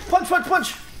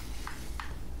 Punch.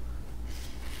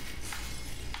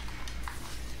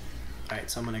 Alright,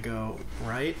 so I'm gonna go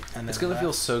right, and then It's gonna left.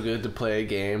 feel so good to play a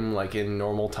game, like, in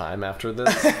normal time after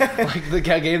this. Like, the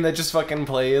game that just fucking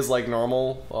plays like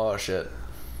normal. Oh, shit.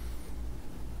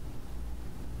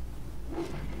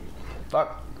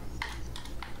 Fuck.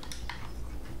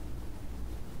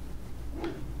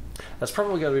 That's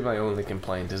probably gotta be my only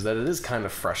complaint, is that it is kind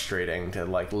of frustrating to,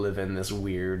 like, live in this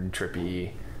weird,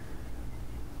 trippy,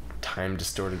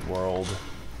 time-distorted world.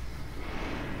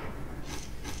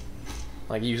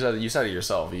 Like, you said it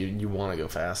yourself, you want to go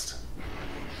fast.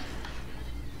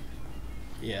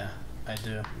 Yeah, I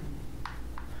do.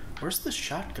 Where's the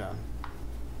shotgun?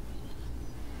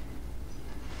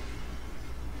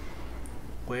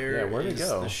 Where'd it is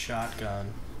go? the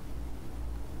shotgun?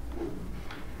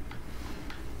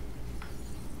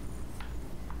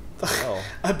 Oh.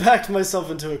 I backed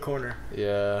myself into a corner.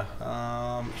 Yeah.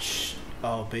 Oh,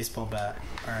 baseball bat.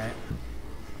 Alright.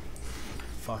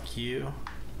 Fuck you.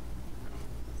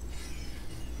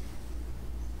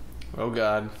 Oh,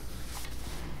 God.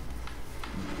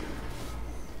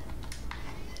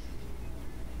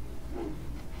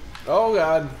 Oh,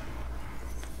 God.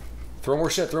 Throw more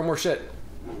shit.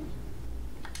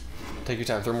 Take your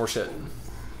time. Throw more shit.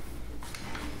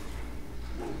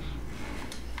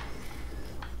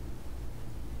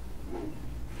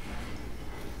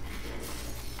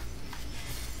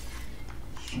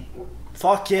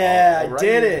 Fuck yeah, I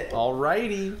did it.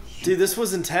 Alrighty. Dude, this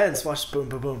was intense. Watch, boom,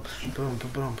 boom, boom, boom,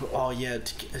 boom, boom, boom. Oh yeah,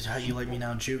 how you like me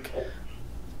now, Juke?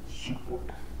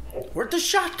 Where'd the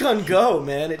shotgun go,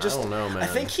 man? It just. I don't know, man. I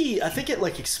think it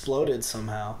like exploded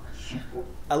somehow.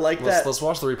 I like that. Let's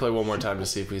watch the replay one more time to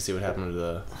see if we see what happened to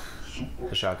the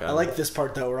shotgun. I like this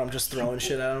part though, where I'm just throwing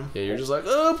shit at him. Yeah, you're just like.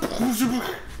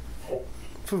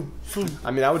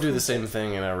 I mean, I would do the same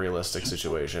thing in a realistic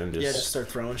situation. Just start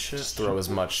throwing shit. Just throw as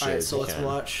much shit as you so let's can.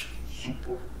 watch.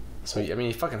 So I mean,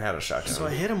 he fucking had a shotgun. So I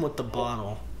hit him with the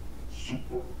bottle.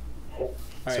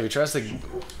 So he tries to.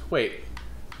 Wait.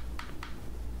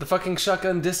 The fucking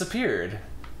shotgun disappeared.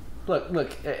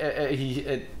 Look.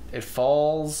 It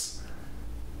falls,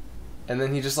 and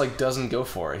then he just like doesn't go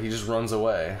for it. He just runs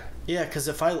away. Yeah, because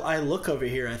if I look over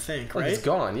here, I think, right? It's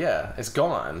gone. Yeah, it's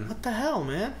gone. What the hell,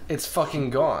 man? It's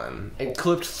fucking gone. It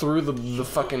clipped through the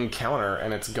fucking counter,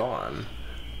 and it's gone.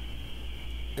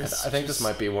 I think this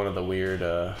might be one of the weird.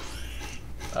 Oh,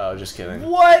 just kidding.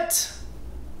 What?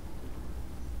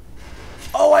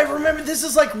 Oh, I remember. This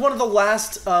is like one of the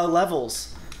last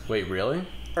levels. Wait, really?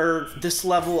 Or this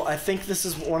level, I think this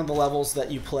is one of the levels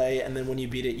that you play, and then when you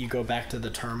beat it, you go back to the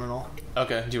terminal.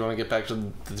 Okay, do you want to get back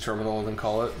to the terminal and then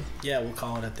call it? Yeah, we'll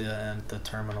call it at the end, the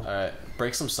terminal. Alright,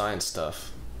 break some science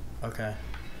stuff. Okay.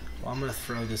 Well, I'm gonna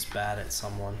throw this bat at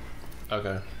someone.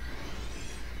 Okay.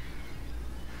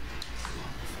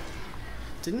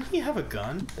 Didn't he have a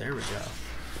gun? There we go.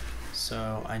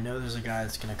 So, I know there's a guy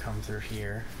that's gonna come through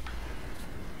here.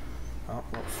 Oh,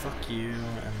 well, fuck you,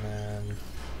 and then...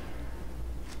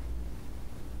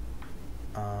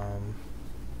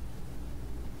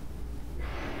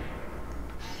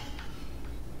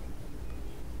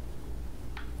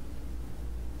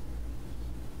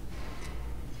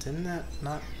 Did that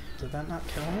not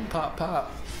kill him?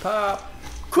 Pop.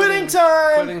 Quitting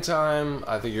time! Quitting time.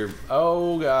 I think you're...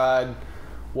 Oh, God.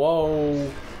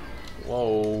 Whoa.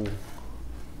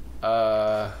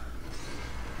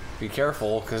 Be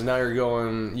careful, because now you're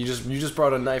going... You just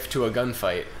brought a knife to a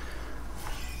gunfight.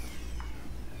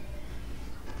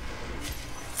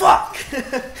 Fuck!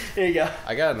 Here you go.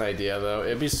 I got an idea, though.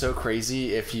 It'd be so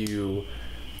crazy if you...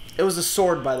 It was a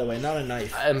sword, by the way, not a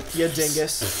knife. You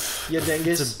dingus. You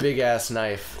dingus. It's a big-ass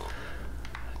knife.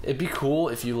 It'd be cool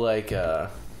if you, like, I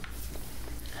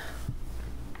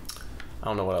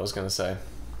don't know what I was gonna say.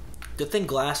 Good thing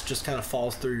glass just kind of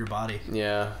falls through your body.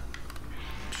 Yeah.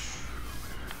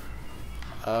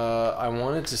 I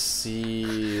wanted to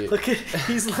see... Look at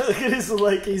his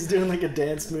like he's doing like a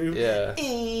dance move. Yeah.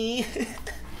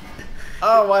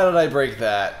 Oh, why did I break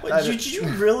that? Wait, did you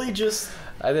really just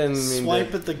I didn't mean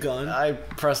swipe at the gun? I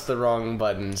pressed the wrong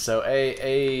button. So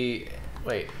wait.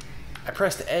 I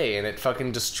pressed A and it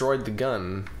fucking destroyed the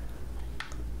gun.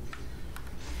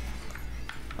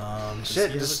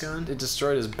 Shit, does he have a gun? It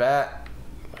destroyed his bat.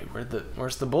 Wait,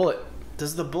 where's the bullet?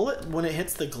 Does the bullet, when it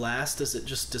hits the glass, does it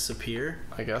just disappear?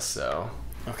 I guess so.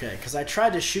 Okay, because I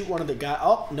tried to shoot one of the guys.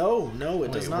 Oh, no,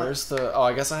 it does not. Where's the... Oh,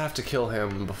 I guess I have to kill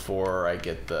him before I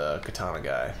get the katana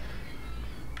guy.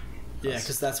 Yeah,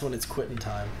 because that's when it's quitting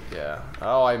time. Yeah.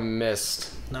 Oh, I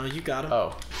missed. No, you got him.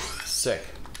 Oh, sick.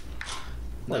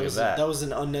 Look at that. That was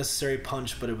an unnecessary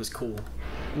punch, but it was cool.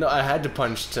 No, I had to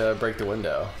punch to break the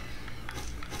window.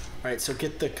 Alright, so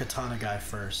get the katana guy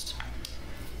first.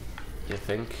 You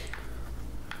think?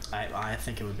 I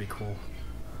think it would be cool.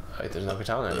 Wait, there's no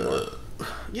katana anymore.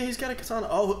 Yeah, he's got a katana.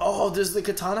 Oh, does the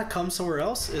katana come somewhere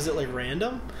else? Is it like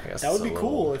random? I guess that would it's be a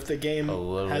cool little- if the game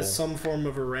has some form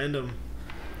of a random.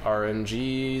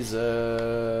 RNGesus.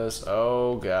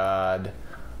 Oh, God.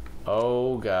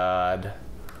 Oh, God.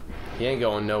 He ain't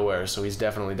going nowhere, so he's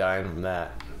definitely dying from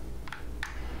that.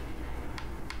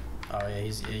 Oh yeah,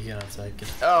 you're gonna have to get.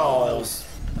 Oh. That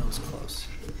was close.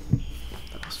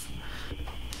 That was...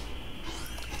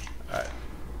 Alright.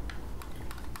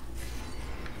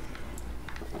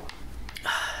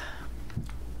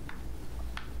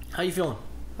 How you feeling?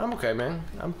 I'm okay, man.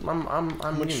 I'm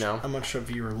you know. How much of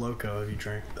your loco have you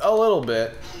drank? A little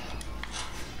bit.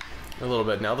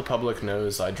 Now the public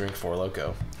knows I drink Four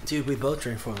Loko. Dude, we both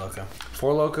drink Four Loko.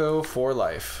 Four Loko for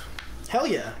life. Hell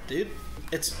yeah, dude.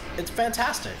 It's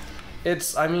fantastic. It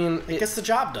Gets the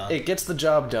job done. It gets the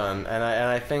job done, and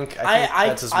I think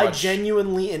that's as much. I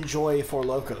genuinely enjoy Four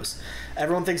Locos.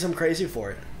 Everyone thinks I'm crazy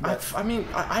for it.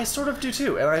 I sort of do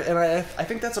too, and I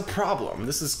think that's a problem.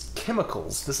 This is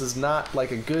chemicals. This is not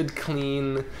like a good,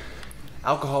 clean,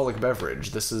 alcoholic beverage.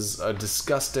 This is a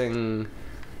disgusting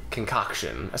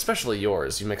concoction, especially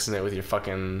yours. You mixing it with your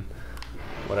fucking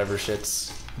whatever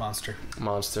shits. Monster,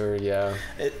 yeah.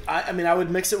 I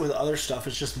would mix it with other stuff.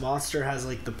 It's just Monster has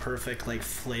like the perfect like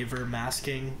flavor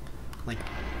masking, like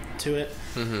to it.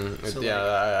 Mm-hmm. So,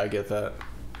 I get that.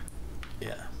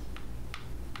 Yeah.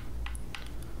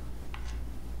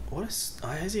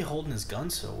 Why is he holding his gun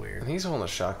so I weird? think he's holding a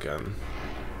shotgun.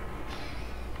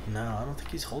 No, I don't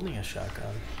think he's holding a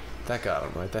shotgun. That got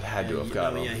him, right? That had to have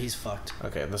got him. Yeah, he's fucked.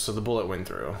 Okay, so the bullet went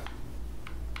through.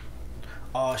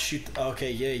 Oh, shoot.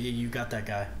 Okay, yeah, you got that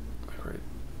guy. Right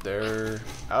there.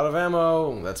 Out of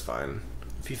ammo. That's fine.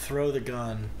 If you throw the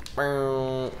gun...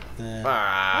 then...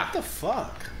 Ah. What the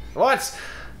fuck? What?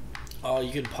 Oh,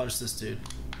 you can punch this dude.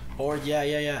 Or,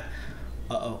 yeah.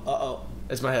 Uh-oh.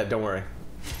 It's my head, don't worry.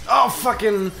 Oh,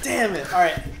 fucking... Damn it.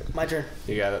 Alright, my turn.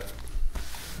 You got it.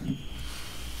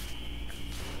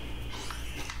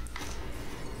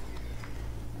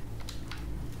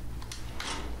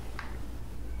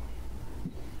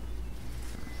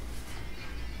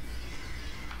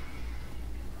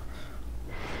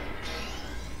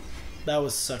 That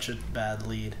was such a bad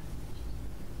lead.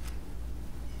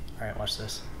 Alright, watch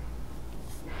this.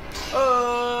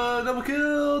 Double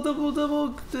kill,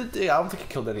 double. Yeah, I don't think he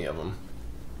killed any of them.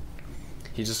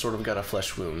 He just sort of got a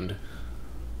flesh wound.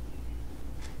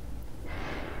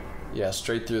 Yeah,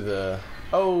 straight through the...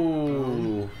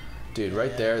 Oh! Dude,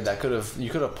 right there, that could have... You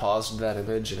could have paused that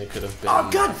image and it could have been... Oh,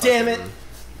 god damn it!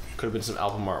 Could have been some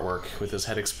album artwork with his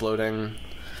head exploding.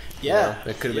 Yeah.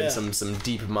 It could have been some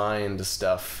deep mind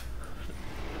stuff.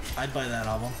 I'd buy that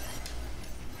album.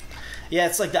 Yeah,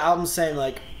 it's like the album saying,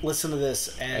 like, listen to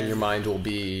this, And your mind will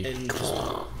be... and just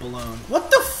blown.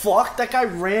 What the fuck? That guy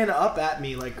ran up at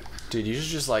me, like... Dude, you should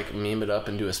just, like, meme it up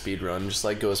and do a speed run. Just,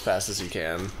 like, go as fast as you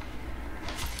can.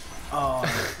 Oh,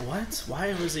 what?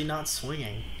 Why was he not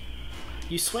swinging?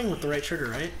 You swing with the right trigger,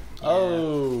 right?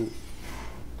 Oh!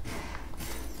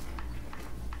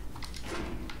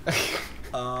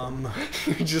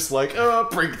 You're just like, oh,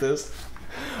 break this.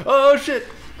 Oh, shit!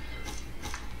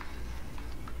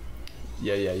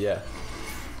 Yeah.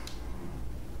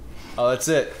 Oh, that's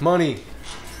it. Money!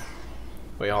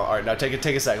 Wait, alright, now take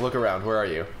a sec. Look around. Where are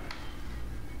you?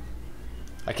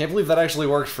 I can't believe that actually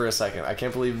worked for a second. I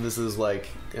can't believe this is a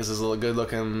good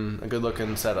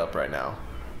looking setup right now.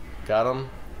 Got him?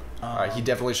 Alright, he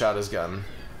definitely shot his gun.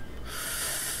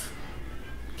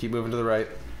 Keep moving to the right.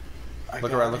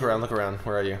 Look around.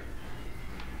 Where are you?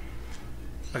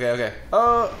 Okay.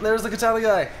 Oh, there's the katana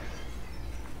guy.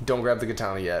 Don't grab the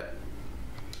katana yet.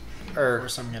 Of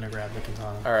course I'm gonna grab the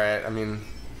katana. Alright, I mean,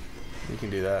 you can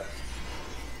do that.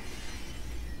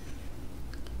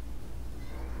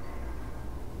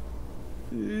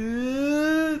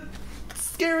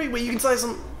 Scary. Wait, you can slice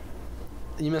him.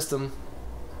 You missed him.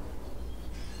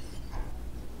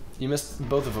 You missed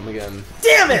both of them again.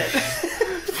 Damn it!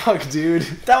 Fuck, dude.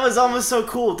 That was almost so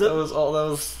cool. That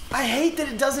was... I hate that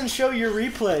it doesn't show your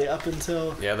replay up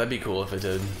until... Yeah, that'd be cool if it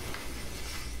did.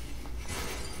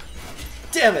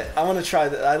 Damn it! I want to try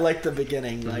that. I like the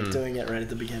beginning, like doing it right at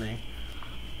the beginning.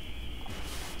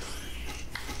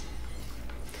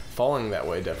 Falling that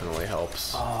way definitely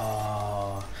helps.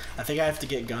 Oh, I think I have to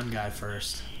get gun guy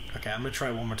first. Okay, I'm gonna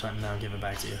try one more time and now give it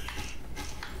back to you.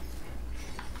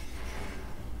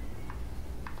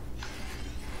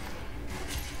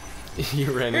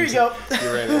 You ran Here you go.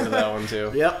 You ran into that one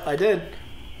too. Yep, I did.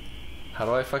 How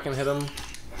do I fucking hit him?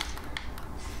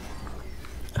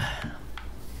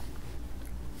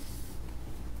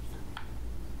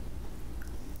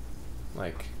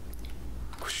 Like...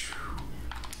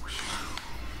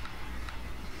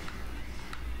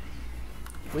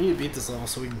 We need to beat this level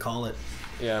so we can call it.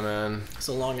 Yeah, man. It's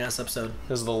a long ass episode.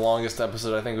 This is the longest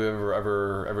episode I think we've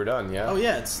ever done, yeah? Oh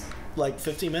yeah, it's like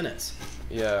 50 minutes.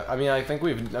 Yeah, I mean,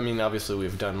 obviously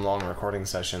we've done long recording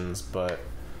sessions, but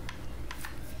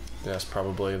that's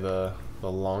probably the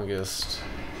longest.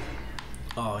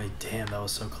 Oh, damn, that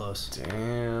was so close.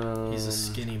 Damn. He's a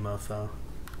skinny mofo.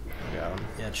 Yeah.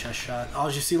 Yeah, chest shot. Oh,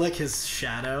 did you see like his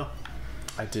shadow?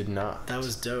 I did not. That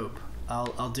was dope.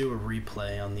 I'll do a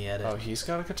replay on the edit. Oh, he's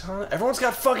got a katana? Everyone's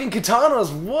got fucking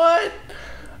katanas, what?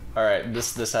 Alright,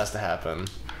 this has to happen.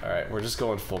 Alright, we're just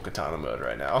going full katana mode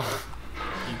right now.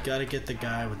 You gotta get the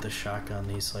guy with the shotgun.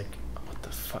 He's like... What the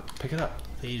fuck? Pick it up.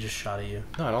 I think he just shot at you.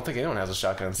 No, I don't think anyone has a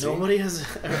shotgun. See? Nobody has...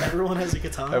 Everyone has a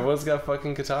katana? Everyone's got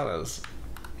fucking katanas.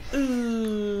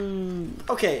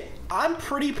 Okay, I'm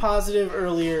pretty positive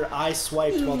earlier I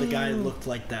swiped while the guy looked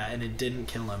like that and it didn't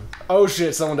kill him. Oh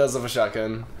shit, someone does have a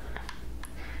shotgun.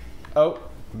 Oh,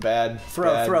 bad.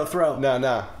 Throw.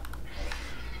 No.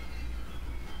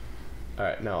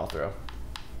 Alright, now I'll throw.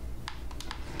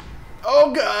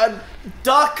 Oh god!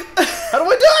 Duck! How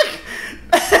do I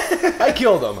duck? I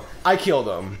killed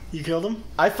him. You killed him?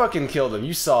 I fucking killed him.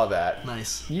 You saw that.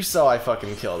 Nice. You saw I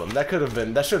fucking killed him. That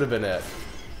should have been it.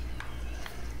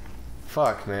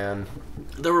 Fuck, man.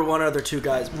 There were one or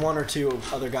two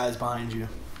other guys behind you.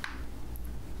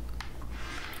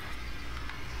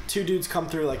 2 dudes come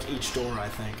through like each door, I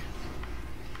think.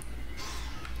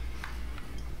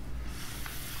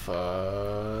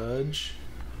 Fudge.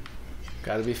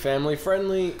 Gotta be family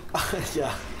friendly.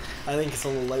 Yeah, I think it's a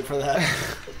little late for that.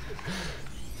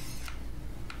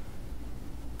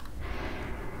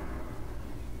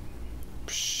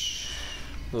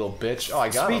 Little bitch. Oh, I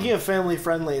got Speaking him. of family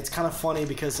friendly, it's kind of funny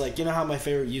because, like, you know how my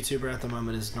favorite YouTuber at the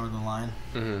moment is Northern Lion?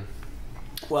 Mm-hmm.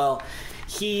 Well,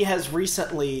 he has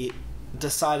recently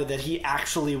decided that he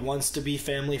actually wants to be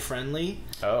family friendly.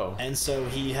 Oh. And so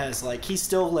he has, like, he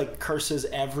still, like, curses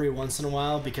every once in a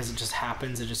while because it just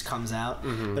happens, it just comes out.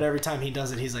 Mm-hmm. But every time he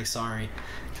does it, he's like, sorry.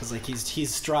 Because, like,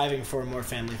 he's striving for a more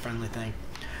family friendly thing.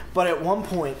 But at one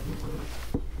point,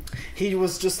 he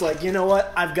was just like, you know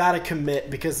what? I've got to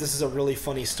commit because this is a really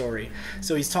funny story.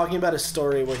 So he's talking about a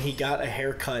story when he got a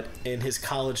haircut in his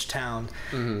college town.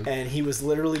 Mm-hmm. And he was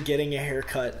literally getting a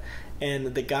haircut.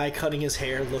 And the guy cutting his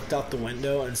hair looked out the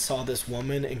window and saw this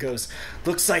woman and goes,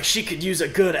 looks like she could use a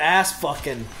good ass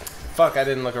fucking. Fuck, I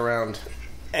didn't look around.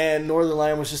 And Northern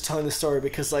Lion was just telling the story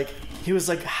because, like, he was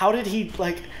like, how do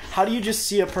you just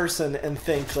see a person and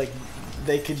think, like,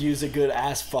 they could use a good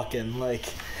ass fucking, like...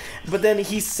 But then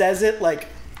he says it, like,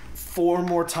 4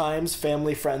 more times,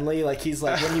 family friendly. Like, he's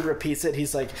like, when he repeats it,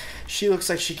 he's like, she looks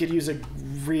like she could use a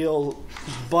real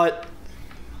butt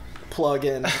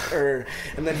plug-in.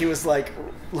 And then he was like,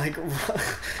 I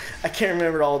can't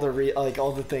remember all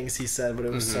the things he said, but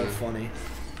it was so funny.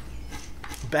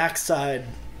 Backside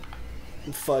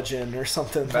fudging or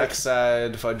something.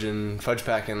 Backside fudging, fudge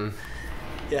packing.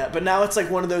 Yeah, but now it's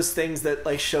like one of those things that,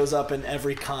 like, shows up in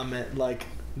every comment, like,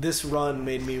 this run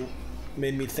made me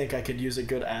think I could use a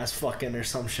good ass fucking or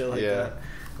some shit like that.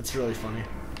 That's really funny.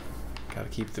 Gotta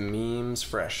keep the memes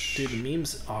fresh. Dude, the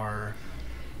memes are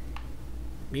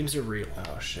real.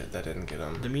 Oh shit, that didn't get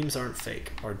him. The memes aren't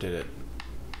fake. Or did it?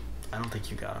 I don't think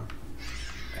you got them.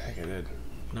 I think I did.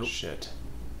 Nope. Shit.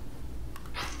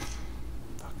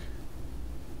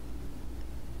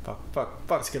 Fuck.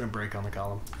 It's gonna break on the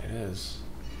column. It is.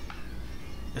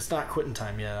 It's not quitting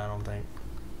time yet, I don't think.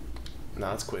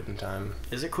 No, it's quitting time.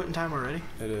 Is it quitting time already?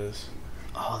 It is.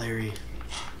 Oh, there he...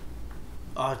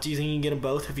 Oh, do you think you can get them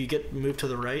both if you moved to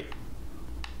the right?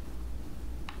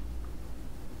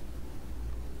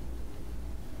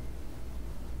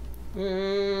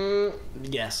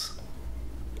 Yes.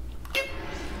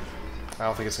 I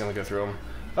don't think it's gonna go through him.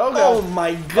 Oh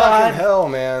my god! Fucking hell,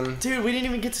 man. Dude, we didn't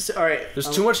even get to say... Alright. There's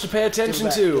too much to pay attention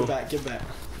to. Give back.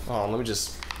 Hold on, let me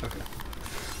just... Okay.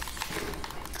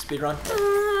 Speed run.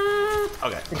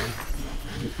 Okay.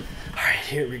 Alright,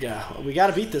 here we go. We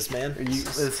gotta beat this, man.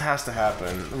 This has to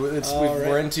happen.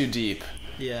 We're in too deep.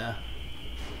 Yeah.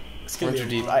 We're in too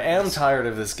deep. I am tired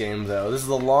of this game, though. This is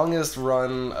the longest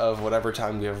run of whatever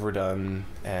time we've ever done,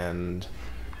 and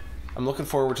I'm looking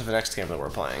forward to the next game that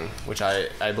we're playing, which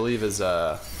I believe is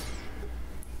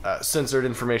censored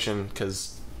information,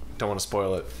 because don't want to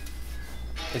spoil it.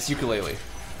 It's ukulele.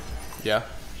 Yeah?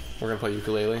 We're going to play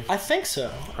ukulele? I think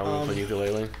so. Are we going to play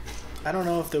ukulele? I don't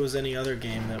know if there was any other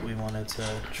game that we wanted to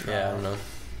try. Yeah, I don't know.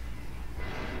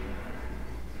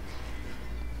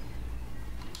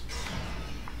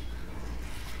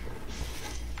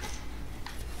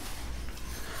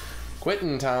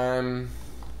 Quitting time.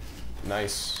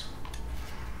 Nice.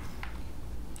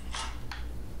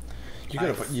 You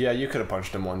could have, you could have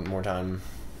punched him one more time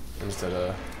instead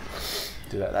of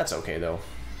do that. That's okay though.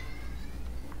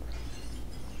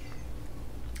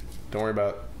 Don't worry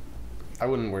about. I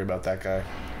wouldn't worry about that guy,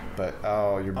 but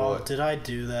your bullet. Oh, did I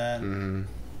do that? Mm-hmm.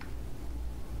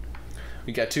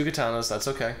 We got 2 katanas. That's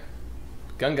okay.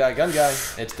 Gun guy.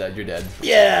 It's dead. You're dead.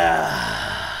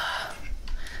 Yeah.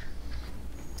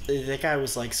 That guy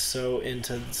was like so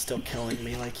into still killing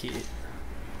me, like he.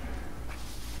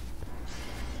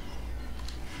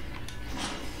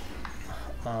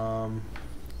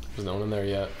 There's no one in there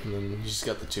yet, and then you just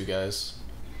got the 2 guys.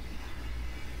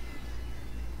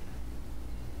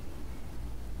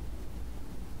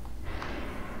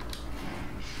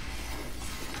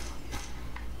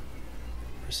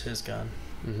 Where's his gun?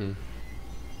 Mm-hmm.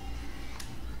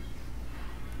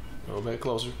 A little bit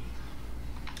closer.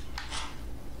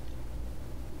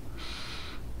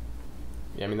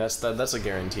 Yeah, I mean that's a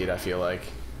guaranteed. I feel like.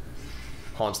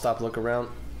 Hold on, stop, look around.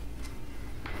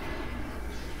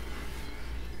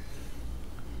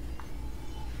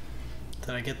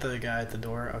 Did I get the guy at the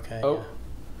door? Okay. Oh.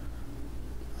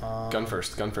 Yeah. Gun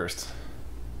first.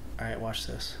 All right, watch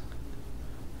this.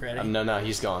 Ready? No,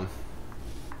 he's gone.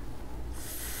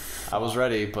 I was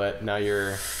ready, but now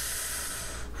you're.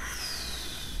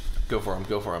 Go for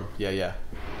him. Yeah.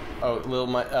 Oh,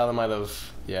 I might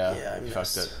have. Yeah, I you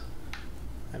fucked missed. it.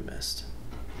 I missed.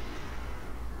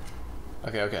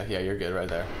 Okay, okay. Yeah, you're good right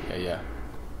there. Yeah, yeah.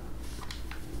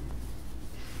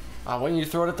 Why didn't you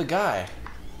throw it at the guy?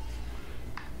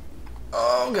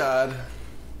 Oh, God.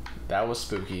 That was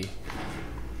spooky.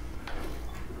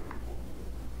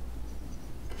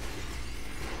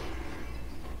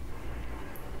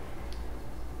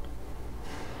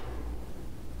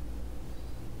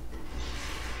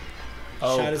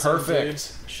 Oh,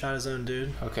 perfect. Shot his own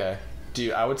dude. Okay.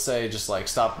 Dude, I would say just, like,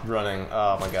 stop running.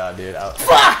 Oh, my God, dude.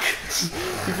 Fuck!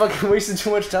 You fucking wasted too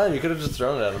much time. You could have just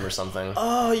thrown it at him or something.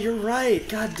 Oh, you're right.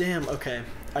 God damn. Okay.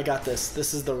 I got this.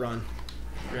 This is the run.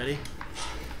 Ready?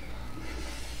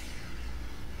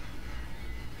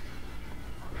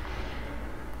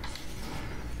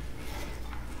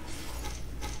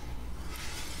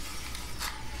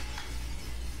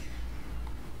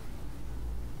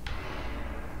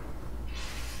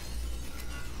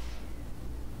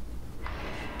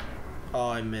 Oh,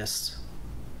 I missed.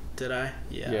 Did I?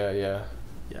 Yeah. Yeah, yeah.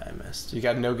 Yeah, I missed. You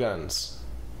got no guns.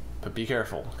 But be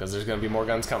careful, because there's going to be more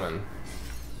guns coming.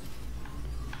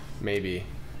 Maybe.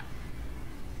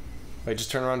 Wait, just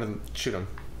turn around and shoot him.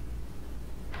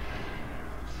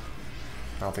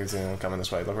 I don't think there's anyone coming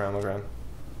this way. Look around, look around.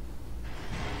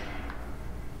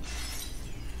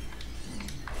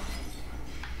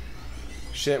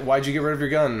 Shit, why'd you get rid of your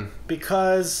gun?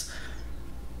 Because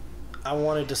I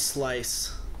wanted to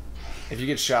slice. If you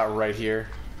get shot right here.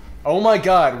 Oh my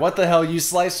God, what the hell? You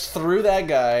sliced through that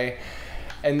guy.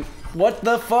 And what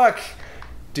the fuck?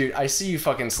 Dude, I see you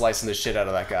fucking slicing the shit out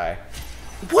of that guy.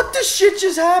 What the shit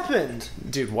just happened?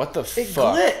 Dude, what the It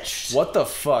fuck? glitched. What the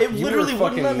fuck? It literally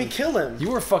wouldn't let me kill him.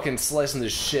 You were fucking slicing the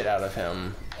shit out of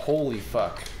him. Holy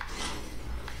fuck.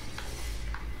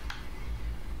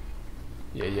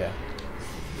 Yeah, yeah.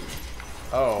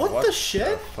 Oh, What the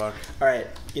shit? Fuck. Alright,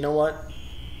 you know what?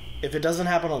 If it doesn't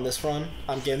happen on this run,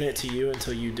 I'm giving it to you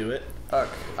until you do it. Fuck.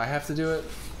 I have to do it?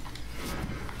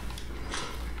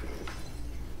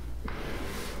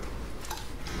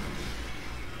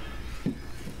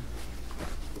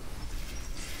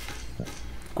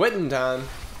 Quentin time.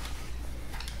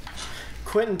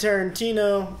 Quentin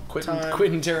Tarantino. time.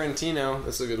 Quentin Tarantino.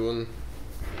 That's a good one.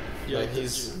 Yeah, Like,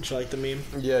 he's- did you like the meme?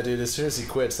 Yeah, dude, as soon as he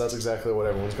quits, that's exactly what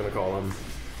everyone's gonna call him.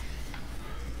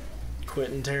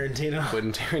 Quentin Tarantino.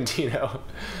 Quentin Tarantino.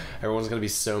 Everyone's gonna be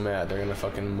so mad. They're gonna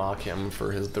fucking mock him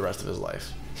for the rest of his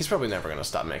life. He's probably never gonna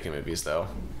stop making movies, though.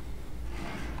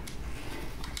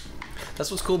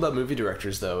 That's what's cool about movie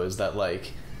directors, though, is that,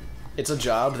 like, it's a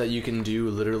job that you can do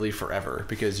literally forever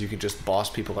because you can just boss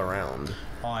people around.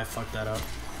 Oh, I fucked that up.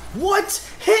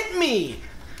 What? Hit me!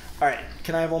 Alright,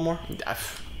 can I have one more?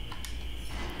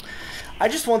 I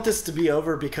just want this to be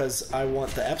over because I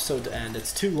want the episode to end.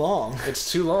 It's too long.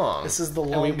 It's too long. This is the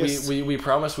And longest. we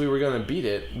promised we were gonna beat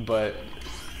it, but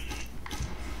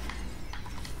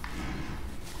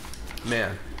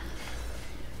man,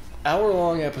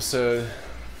 hour-long episode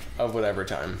of whatever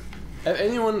time. If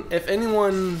anyone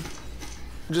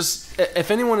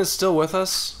is still with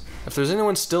us, if there's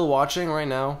anyone still watching right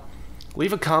now,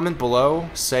 leave a comment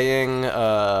below saying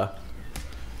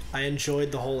I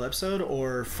enjoyed the whole episode,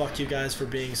 or fuck you guys for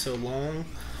being so long.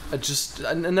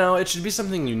 No, it should be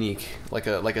something unique, like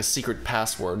a secret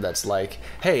password that's like,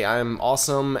 hey, I'm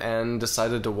awesome and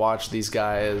decided to watch these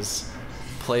guys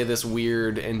play this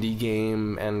weird indie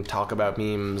game and talk about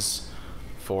memes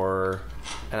for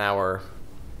an hour.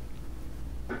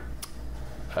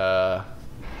 Do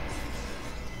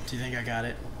you think I got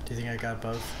it? Do you think I got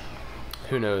both?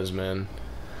 Who knows, man?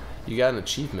 You got an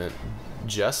achievement.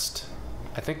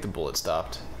 I think the bullet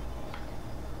stopped.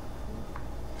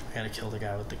 I gotta kill the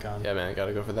guy with the gun. Yeah, man, I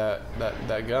gotta go for that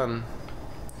gun.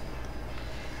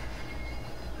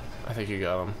 I think you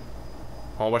got him.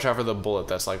 Oh, watch out for the bullet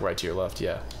that's like right to your left.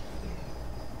 Yeah.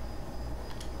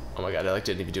 Oh my God, I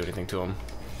didn't even do anything to him.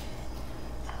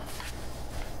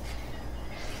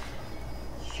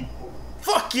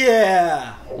 Fuck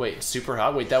yeah! Wait, super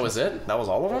hot? Wait, that was it? That was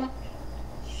all of them?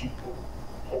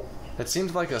 That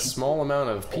seemed like a small amount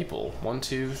of people. 1,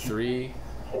 2, 3,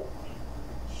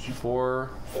 4,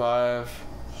 5.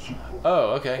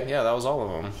 Oh, okay. Yeah, that was all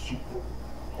of them.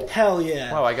 Hell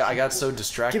yeah! Wow, I got so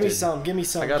distracted. Give me some. Give me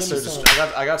some. I got give so me some.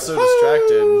 I got so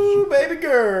distracted. Ooh, baby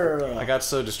girl. I got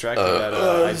so distracted that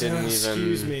I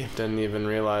didn't even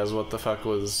realize what the fuck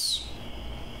was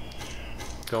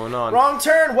going on. Wrong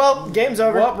turn. Well, game's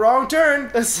over. Well, wrong turn.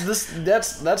 That's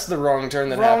the wrong turn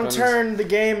that Wrong happened. turn. The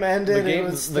game ended.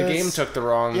 The game took the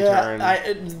wrong yeah, turn.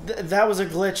 that was a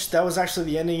glitch. That was actually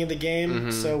the ending of the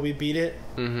game, so we beat it.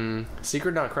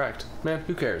 Secret not cracked. Man,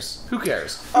 who cares? Who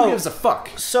cares? Oh. Who gives a fuck?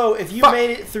 So if you Fuck. made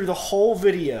it through the whole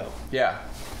video, Yeah.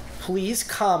 please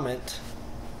comment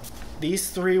these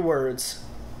 3 words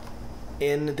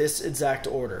in this exact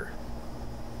order: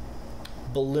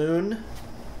 balloon,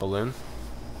 Balloon.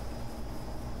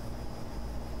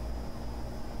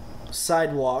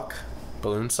 sidewalk,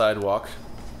 Balloon, sidewalk,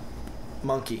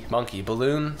 monkey. monkey.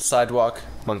 Balloon, sidewalk,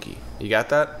 monkey. You got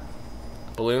that?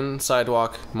 Balloon,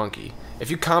 sidewalk, monkey. If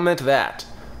you comment that,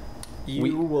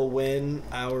 You will win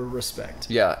our respect.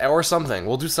 yeah, or something.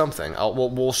 We'll do something.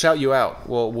 We'll shout you out.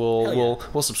 Hell yeah.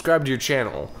 We'll subscribe to your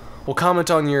channel. We'll comment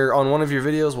on one of your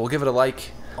videos. We'll give it a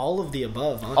like. All of the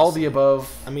above, honestly. All the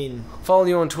above. I mean, Follow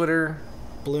you on Twitter.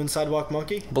 balloon, sidewalk,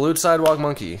 monkey. Balloon, sidewalk,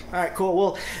 monkey. All right, cool.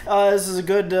 Well, this is a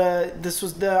good. This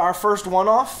was our first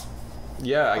one-off.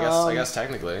 Yeah, I guess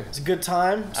technically. It's a good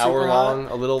time. Hour Super long,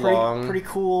 hot. a little Pretty- long, Pretty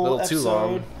cool. a little episode. too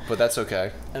long, but that's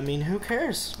okay. I mean, who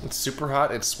cares? It's super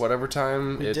hot. It's whatever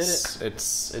time. We did It's it.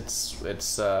 It's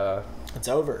It's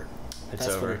over. It's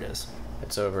That's over. what it is.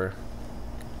 It's over.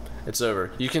 It's over.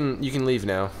 You can leave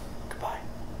now. Goodbye.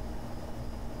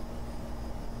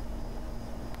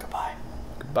 Goodbye.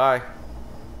 Goodbye.